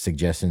specific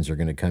suggestions are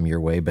going to come your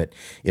way. But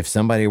if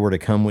somebody were to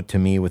come to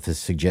me with a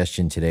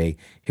suggestion today,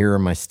 here are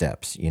my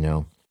steps,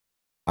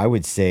 I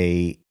would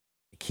say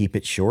keep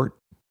it short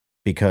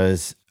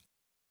because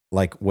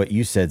like what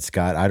you said,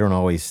 Scott,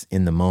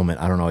 in the moment,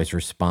 I don't always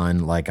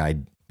respond like I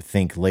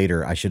think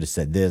later, I should have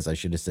said this, I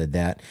should have said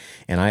that.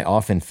 And I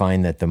often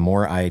find that the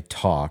more I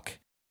talk,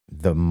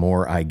 the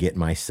more I get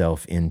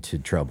myself into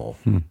trouble.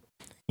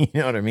 You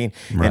know what I mean?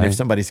 Right. And if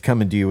somebody's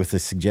coming to you with a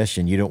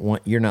suggestion,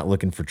 you're not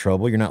looking for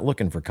trouble. You're not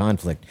looking for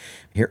conflict.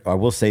 Here, I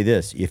will say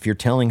this. If you're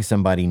telling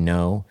somebody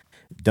no,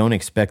 don't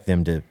expect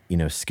them to,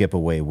 skip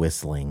away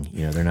whistling.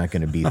 They're not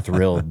going to be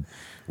thrilled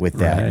with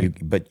that.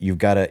 Right. But you've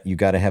got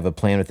to have a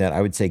plan with that.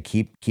 I would say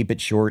keep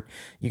it short.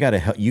 You got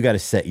to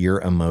set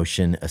your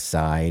emotion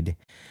aside.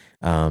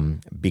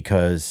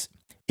 Because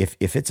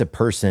if it's a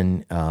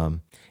person,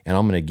 and I'm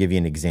going to give you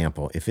an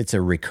example, if it's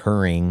a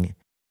recurring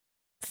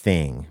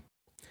thing,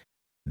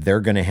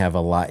 they're going to have a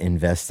lot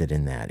invested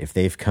in that. If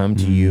they've come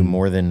to you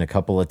more than a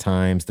couple of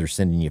times, they're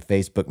sending you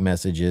Facebook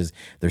messages,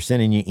 they're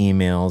sending you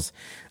emails.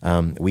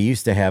 We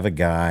used to have a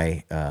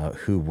guy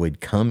who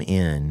would come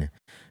in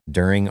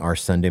during our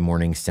Sunday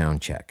morning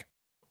sound check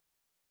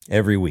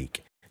every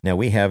week. Now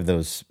we have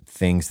those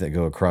things that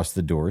go across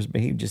the doors,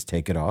 but he'd just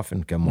take it off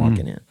and come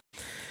walking in.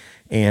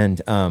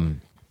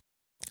 And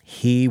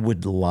he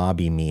would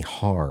lobby me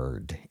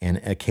hard, and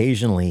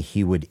occasionally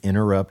he would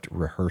interrupt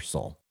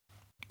rehearsal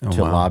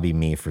to lobby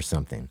me for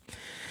something.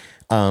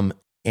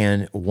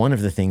 And one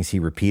of the things he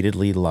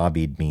repeatedly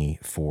lobbied me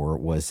for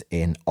was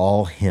an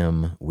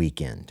all-hymn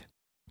weekend.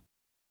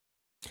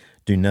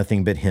 Do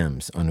nothing but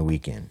hymns on a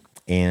weekend.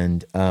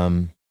 And,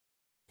 I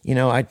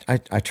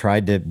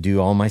tried to do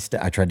all my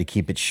stuff. I tried to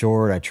keep it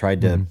short. I tried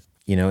to,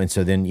 and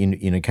so then,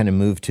 kind of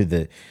move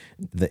to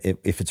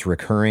if it's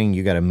recurring,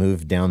 you got to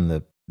move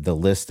down the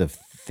list of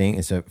things.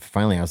 And so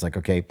finally I was like,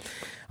 okay,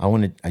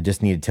 I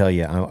just need to tell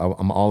you,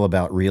 I'm all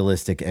about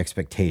realistic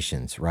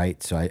expectations,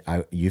 right? So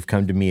you've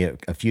come to me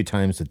a few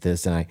times with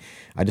this, and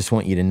I just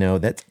want you to know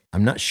that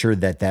I'm not sure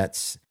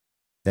that's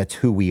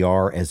who we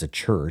are as a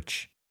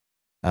church.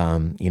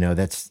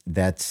 That's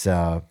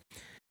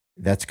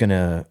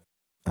gonna,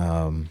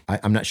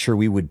 I'm not sure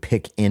we would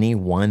pick any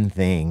one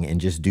thing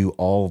and just do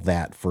all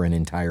that for an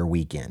entire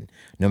weekend,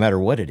 no matter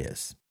what it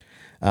is.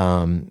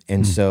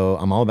 So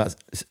I'm all about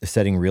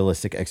setting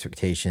realistic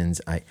expectations.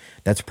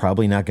 That's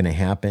probably not going to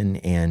happen.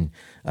 And,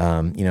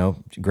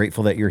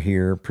 grateful that you're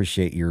here,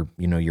 appreciate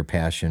your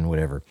passion,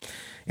 whatever.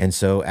 And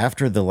so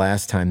after the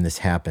last time this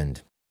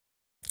happened,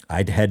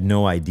 I had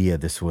no idea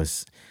this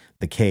was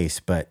the case,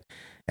 but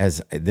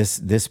as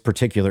this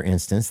particular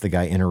instance, the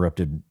guy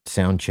interrupted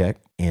sound check,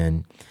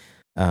 and,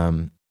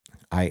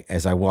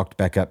 as I walked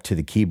back up to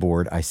the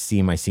keyboard, I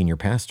see my senior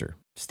pastor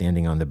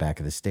standing on the back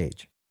of the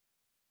stage.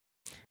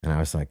 And I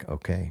was like,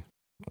 okay.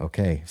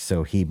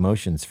 So he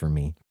motions for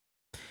me,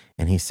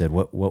 and he said,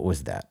 what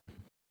was that?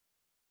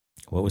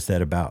 What was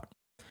that about?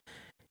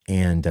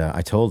 And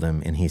I told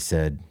him, and he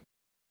said,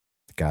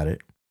 got it.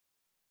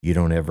 You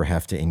don't ever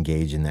have to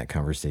engage in that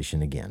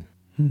conversation again.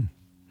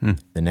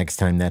 The next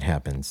time that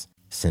happens,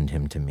 send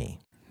him to me.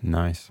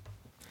 Nice.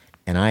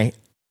 And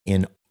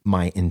in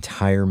my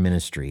entire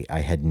ministry, I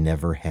had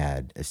never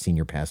had a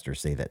senior pastor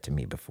say that to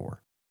me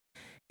before.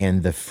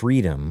 And the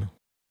freedom,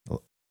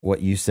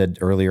 what you said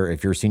earlier,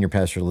 if you're a senior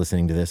pastor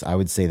listening to this, I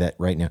would say that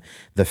right now,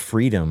 the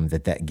freedom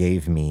that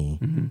gave me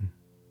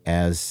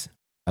as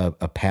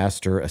a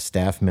pastor, a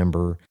staff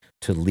member,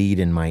 to lead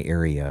in my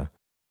area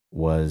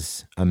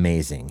was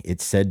amazing.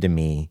 It said to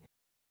me,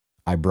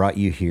 I brought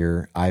you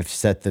here. I've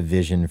set the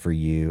vision for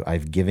you.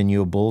 I've given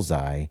you a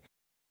bullseye.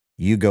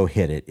 You go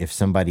hit it. If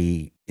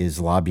somebody is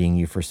lobbying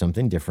you for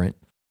something different,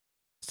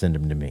 send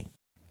them to me.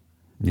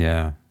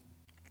 Yeah.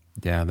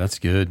 Yeah, that's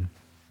good.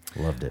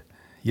 Loved it.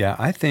 Yeah,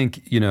 I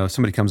think,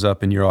 somebody comes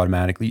up and you're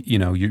automatically,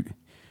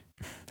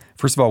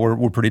 first of all,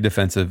 we're pretty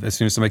defensive. As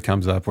soon as somebody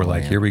comes up, we're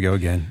like, here we go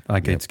again.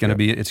 Like it's going to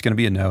be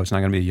a no. It's not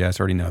going to be a yes.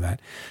 I already know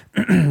that.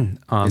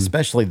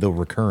 Especially the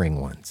recurring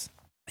ones.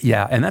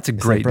 Yeah. And that's a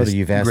great, brother,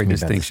 you've asked great me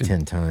distinction. About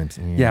this 10 times.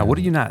 Yeah. What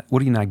are you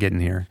not getting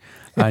here?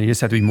 You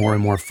just have to be more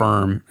and more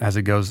firm as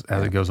it goes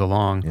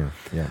along.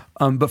 Yeah.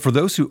 But for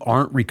those who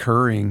aren't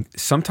recurring,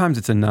 sometimes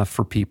it's enough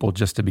for people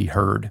just to be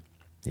heard.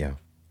 Yeah.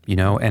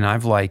 And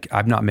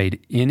I've not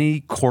made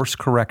any course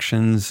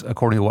corrections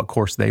according to what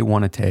course they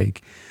want to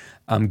take.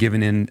 I'm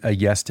giving in a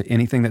yes to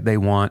anything that they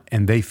want,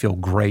 and they feel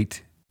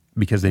great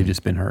because they've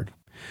just been heard.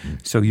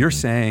 So you're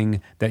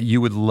saying that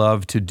you would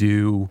love to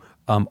do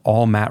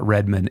all Matt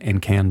Redman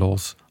and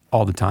candles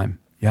All the time.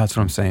 Yeah, that's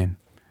what I'm saying.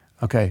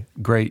 Okay,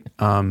 great.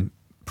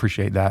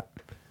 Appreciate that.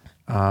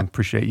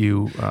 Appreciate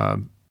you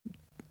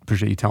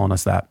telling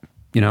us that.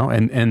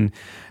 And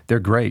they're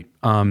great.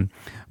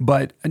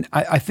 But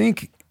I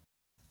think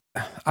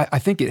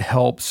it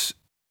helps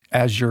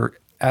as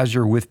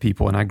you're with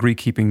people, and I agree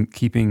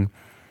keeping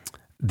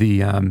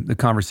the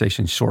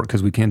conversation short,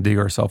 because we can dig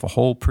ourselves a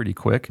hole pretty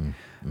quick.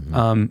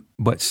 Mm-hmm.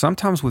 But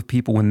sometimes with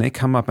people, when they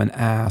come up and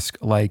ask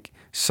like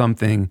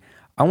something,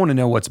 I want to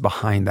know what's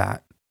behind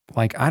that.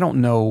 Like, I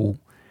don't know.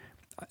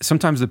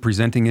 Sometimes the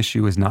presenting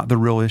issue is not the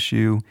real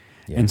issue.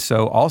 Yeah. And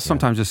so I'll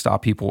sometimes just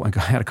stop people. And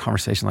I had a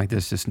conversation like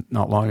this just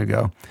not long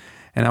ago.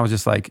 And I was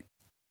just like,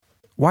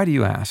 why do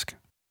you ask?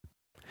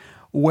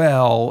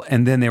 Well,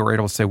 and then they were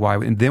able to say why.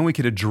 And then we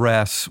could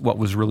address what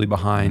was really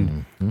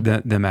behind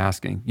them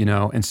asking,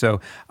 And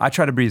so I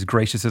try to be as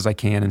gracious as I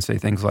can and say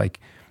things like,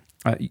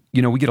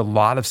 we get a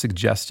lot of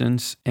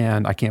suggestions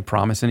and I can't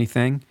promise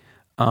anything,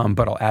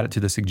 but I'll add it to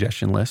the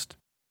suggestion list.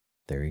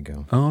 There you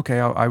go. Oh, okay.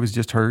 I was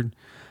just heard.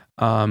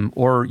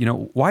 Or,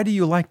 why do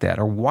you like that?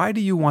 Or why do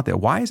you want that?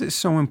 Why is it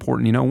so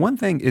important? One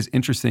thing is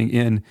interesting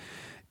in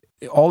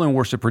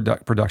worship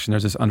production,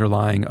 there's this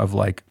underlying of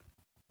like,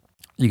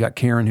 you got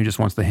Karen who just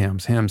wants the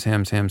hymns.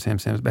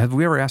 But have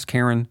we ever asked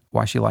Karen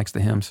why she likes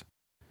the hymns?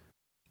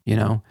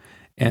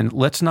 And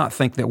let's not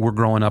think that we're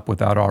growing up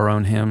without our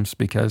own hymns,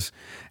 because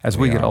as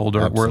we get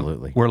older,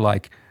 we're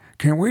like,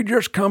 can we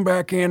just come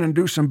back in and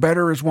do some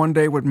Better Is One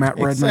Day with Matt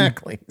Redman?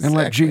 Exactly. And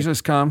let Jesus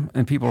come?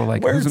 And people are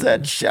like, where's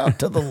that shout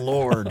to the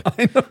Lord?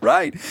 I know,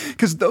 right?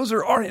 Because those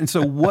are art. And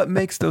so what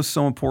makes those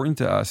so important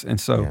to us?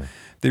 And so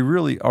they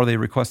really, are they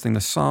requesting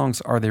the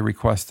songs? Are they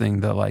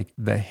requesting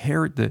the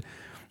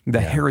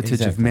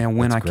heritage of, man,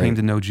 when I came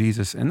to know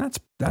Jesus? And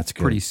that's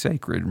pretty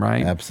sacred,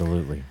 right?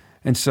 Absolutely.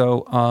 And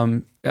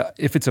so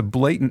if it's a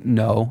blatant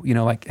no,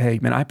 like, hey,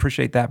 man, I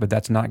appreciate that, but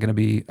that's not going to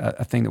be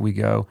a thing that we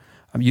go.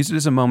 Use it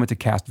as a moment to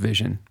cast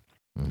vision.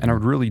 Mm-hmm. And I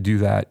would really do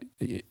that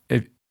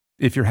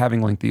if you're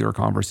having lengthier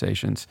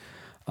conversations.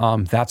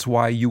 That's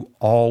why you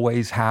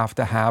always have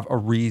to have a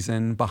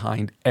reason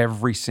behind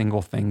every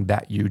single thing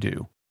that you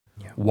do.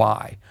 Yeah.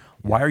 Why?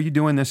 Why are you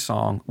doing this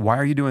song? Why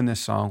are you doing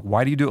this song?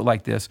 Why do you do it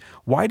like this?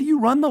 Why do you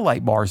run the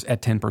light bars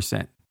at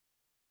 10%?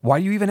 Why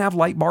do you even have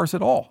light bars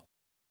at all?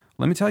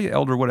 Let me tell you,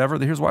 elder, whatever,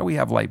 here's why we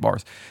have light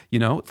bars.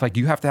 It's like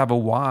you have to have a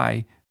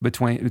why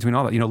between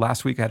all that.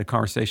 Last week I had a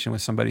conversation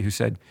with somebody who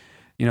said,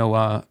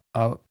 how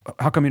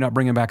come you're not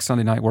bringing back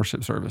Sunday night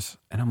worship service?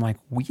 And I'm like,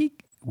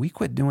 we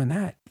quit doing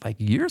that like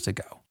years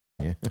ago,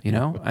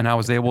 and I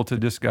was able to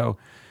just go,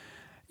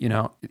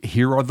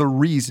 here are the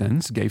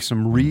reasons, gave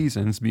some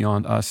reasons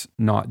beyond us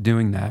not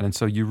doing that. And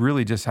so you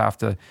really just have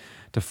to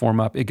form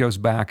up. It goes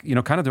back,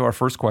 kind of to our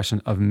first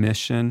question of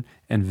mission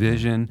and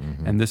vision,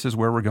 and this is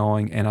where we're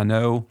going. And I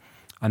know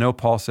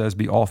Paul says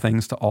be all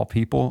things to all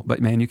people,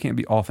 but man, you can't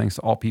be all things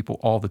to all people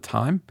all the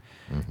time.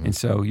 Mm-hmm. And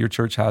so your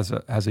church has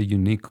a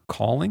unique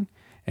calling,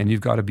 and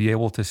you've got to be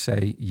able to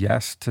say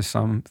yes to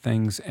some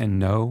things and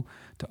no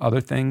to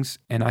other things.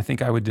 And I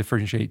think I would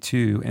differentiate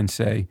too and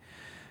say,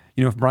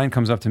 if Brian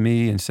comes up to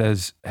me and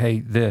says,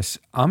 hey,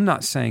 I'm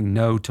not saying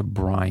no to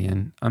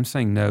Brian. I'm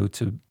saying no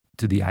to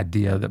the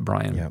idea that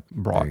Brian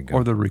brought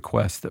or the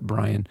request that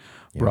Brian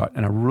brought.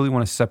 And I really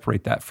want to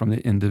separate that from the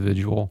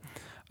individual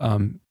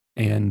and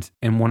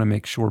want to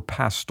make sure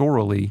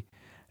pastorally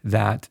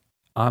that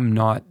I'm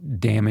not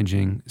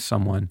damaging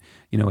someone.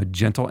 A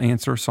gentle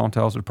answer, Psalm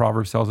tells us,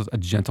 Proverbs tells us, a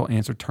gentle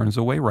answer turns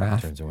away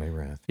wrath.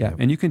 Yeah. Yep.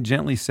 And you can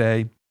gently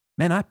say,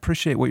 man, I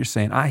appreciate what you're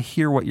saying. I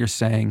hear what you're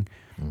saying.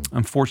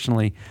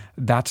 Unfortunately,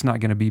 that's not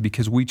going to be,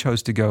 because we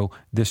chose to go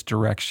this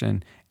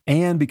direction.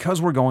 And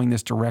because we're going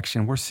this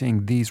direction, we're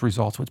seeing these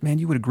results, which, man,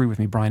 you would agree with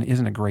me, Brian,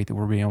 isn't it great that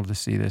we're being able to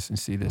see this and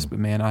see this? But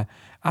man,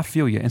 I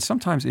feel you. And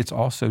sometimes it's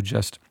also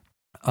just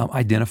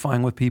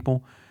identifying with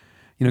people,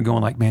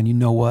 going like, man, you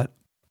know what?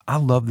 I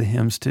love the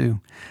hymns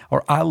too.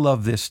 Or I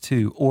love this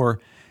too. Or,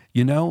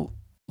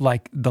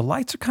 like the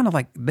lights are kind of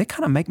like, they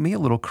kind of make me a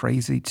little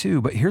crazy too.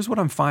 But here's what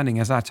I'm finding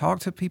as I talk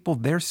to people,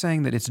 they're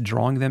saying that it's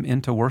drawing them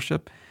into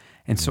worship.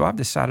 And so I've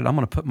decided I'm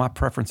going to put my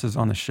preferences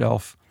on the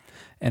shelf,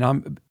 and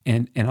I'm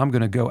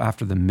going to go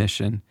after the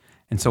mission.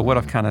 And so what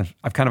I've kind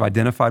of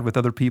identified with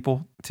other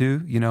people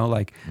too,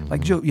 like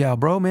Joe, yeah,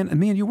 bro, man, and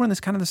me and you were in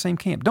this kind of the same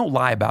camp. Don't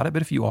lie about it,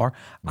 but if you are,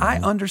 I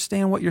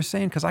understand what you're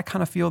saying, because I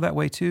kind of feel that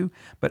way too.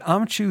 But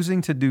I'm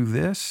choosing to do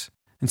this.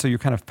 And so you're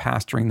kind of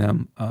pastoring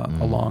them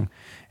along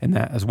in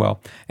that as well.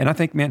 And I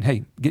think, man,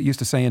 hey, get used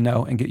to saying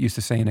no and get used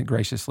to saying it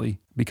graciously,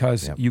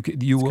 because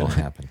you will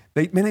happen.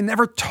 They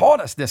never taught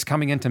us this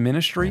coming into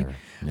ministry.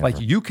 Never. Like,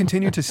 you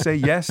continue to say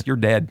yes, you're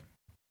dead.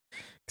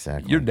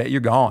 Exactly. You're dead. You're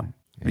gone,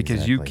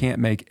 because you can't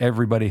make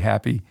everybody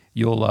happy.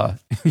 You'll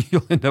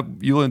end up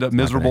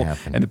miserable,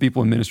 and the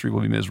people in ministry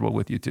will be miserable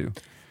with you too.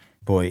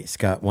 Boy,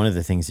 Scott, one of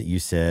the things that you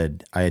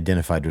said, I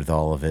identified with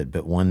all of it,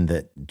 but one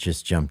that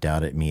just jumped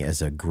out at me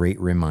as a great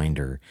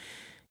reminder,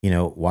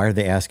 why are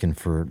they asking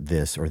for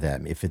this or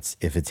that?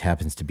 If it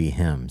happens to be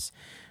hymns,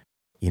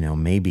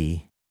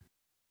 maybe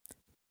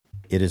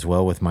It Is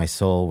Well With My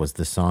Soul was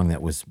the song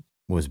that was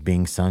was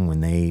being sung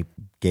when they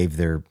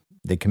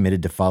they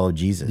committed to follow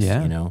Jesus,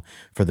 Yeah.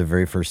 For the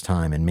very first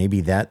time. And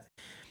maybe that,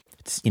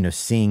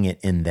 seeing it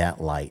in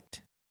that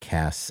light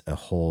casts a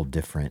whole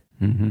different,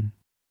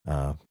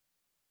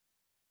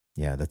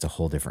 that's a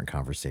whole different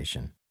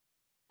conversation.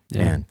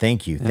 Yeah. Man,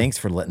 thank you. Yeah. Thanks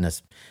for letting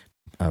us,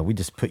 we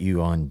just put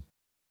you on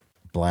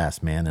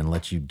blast, man, and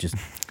let you just,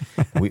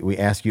 we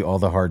ask you all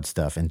the hard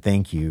stuff, and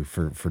thank you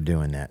for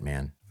doing that,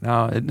 man.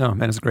 No,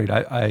 man, it's great.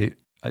 I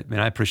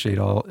appreciate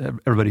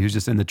everybody who's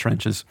just in the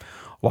trenches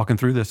walking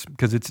through this,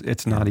 because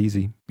it's not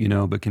easy,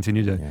 but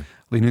continue to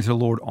lean into the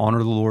Lord, honor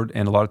the Lord.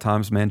 And a lot of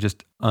times, man,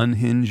 just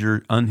unhinge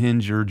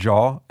your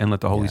jaw and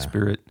let the Holy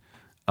Spirit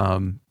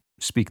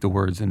speak the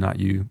words, and not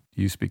you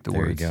speak the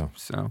words. There you go.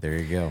 So there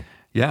you go.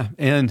 Yeah.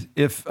 And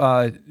if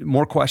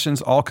more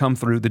questions all come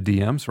through the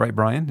DMs, right,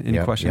 Brian? Any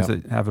questions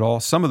that have it all?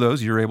 Some of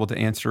those you're able to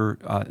answer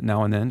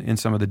now and then in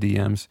some of the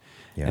DMs.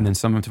 Yeah. And then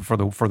some of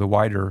them for the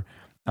wider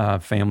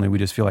family, we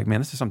just feel like,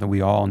 man, this is something we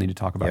all need to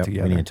talk about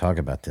together. We need to talk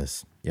about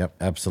this. Yep,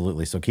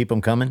 absolutely. So keep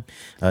them coming.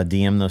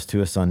 DM those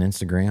to us on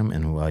Instagram,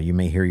 and you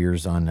may hear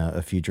yours on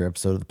a future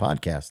episode of the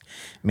podcast.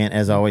 Man,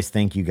 as always,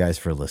 thank you guys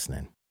for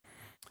listening.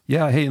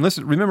 Yeah. Hey, and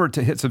listen, remember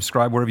to hit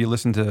subscribe wherever you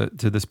listen to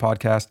this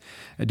podcast.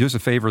 Do us a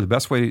favor. The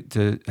best way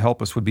to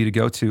help us would be to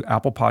go to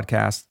Apple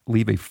Podcasts,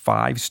 leave a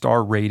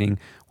 5-star rating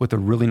with a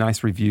really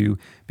nice review,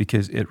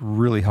 because it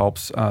really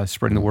helps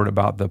spreading the word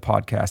about the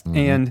podcast. Mm-hmm.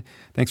 And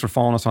thanks for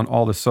following us on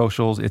all the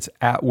socials. It's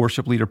at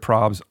Worship Leader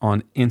Probs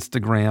on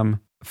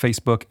Instagram,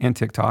 Facebook, and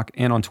TikTok,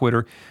 and on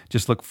Twitter.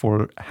 Just look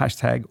for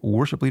hashtag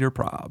Worship Leader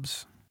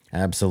Probs.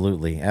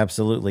 Absolutely.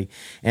 Absolutely.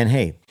 And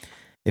hey,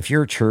 if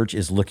your church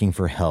is looking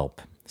for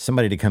help,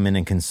 somebody to come in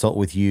and consult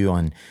with you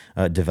on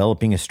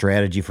developing a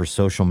strategy for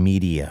social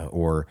media,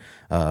 or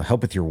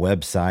help with your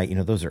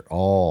website. Those are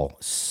all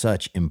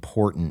such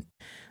important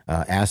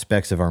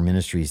aspects of our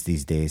ministries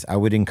these days. I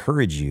would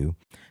encourage you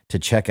to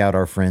check out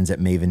our friends at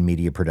Maven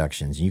Media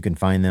Productions. You can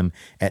find them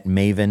at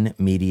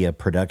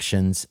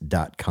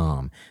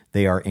mavenmediaproductions.com.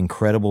 They are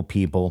incredible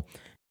people,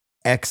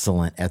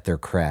 excellent at their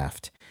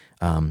craft.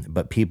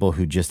 But people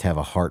who just have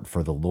a heart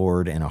for the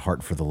Lord and a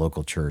heart for the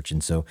local church.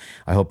 And so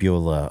I hope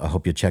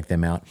you'll check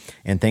them out.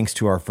 And thanks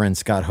to our friend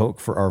Scott Hoke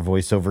for our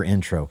voiceover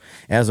intro.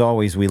 As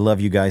always, we love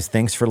you guys.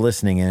 Thanks for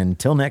listening. And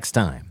until next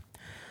time,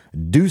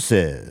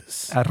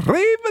 deuces.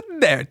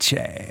 Arrivederci.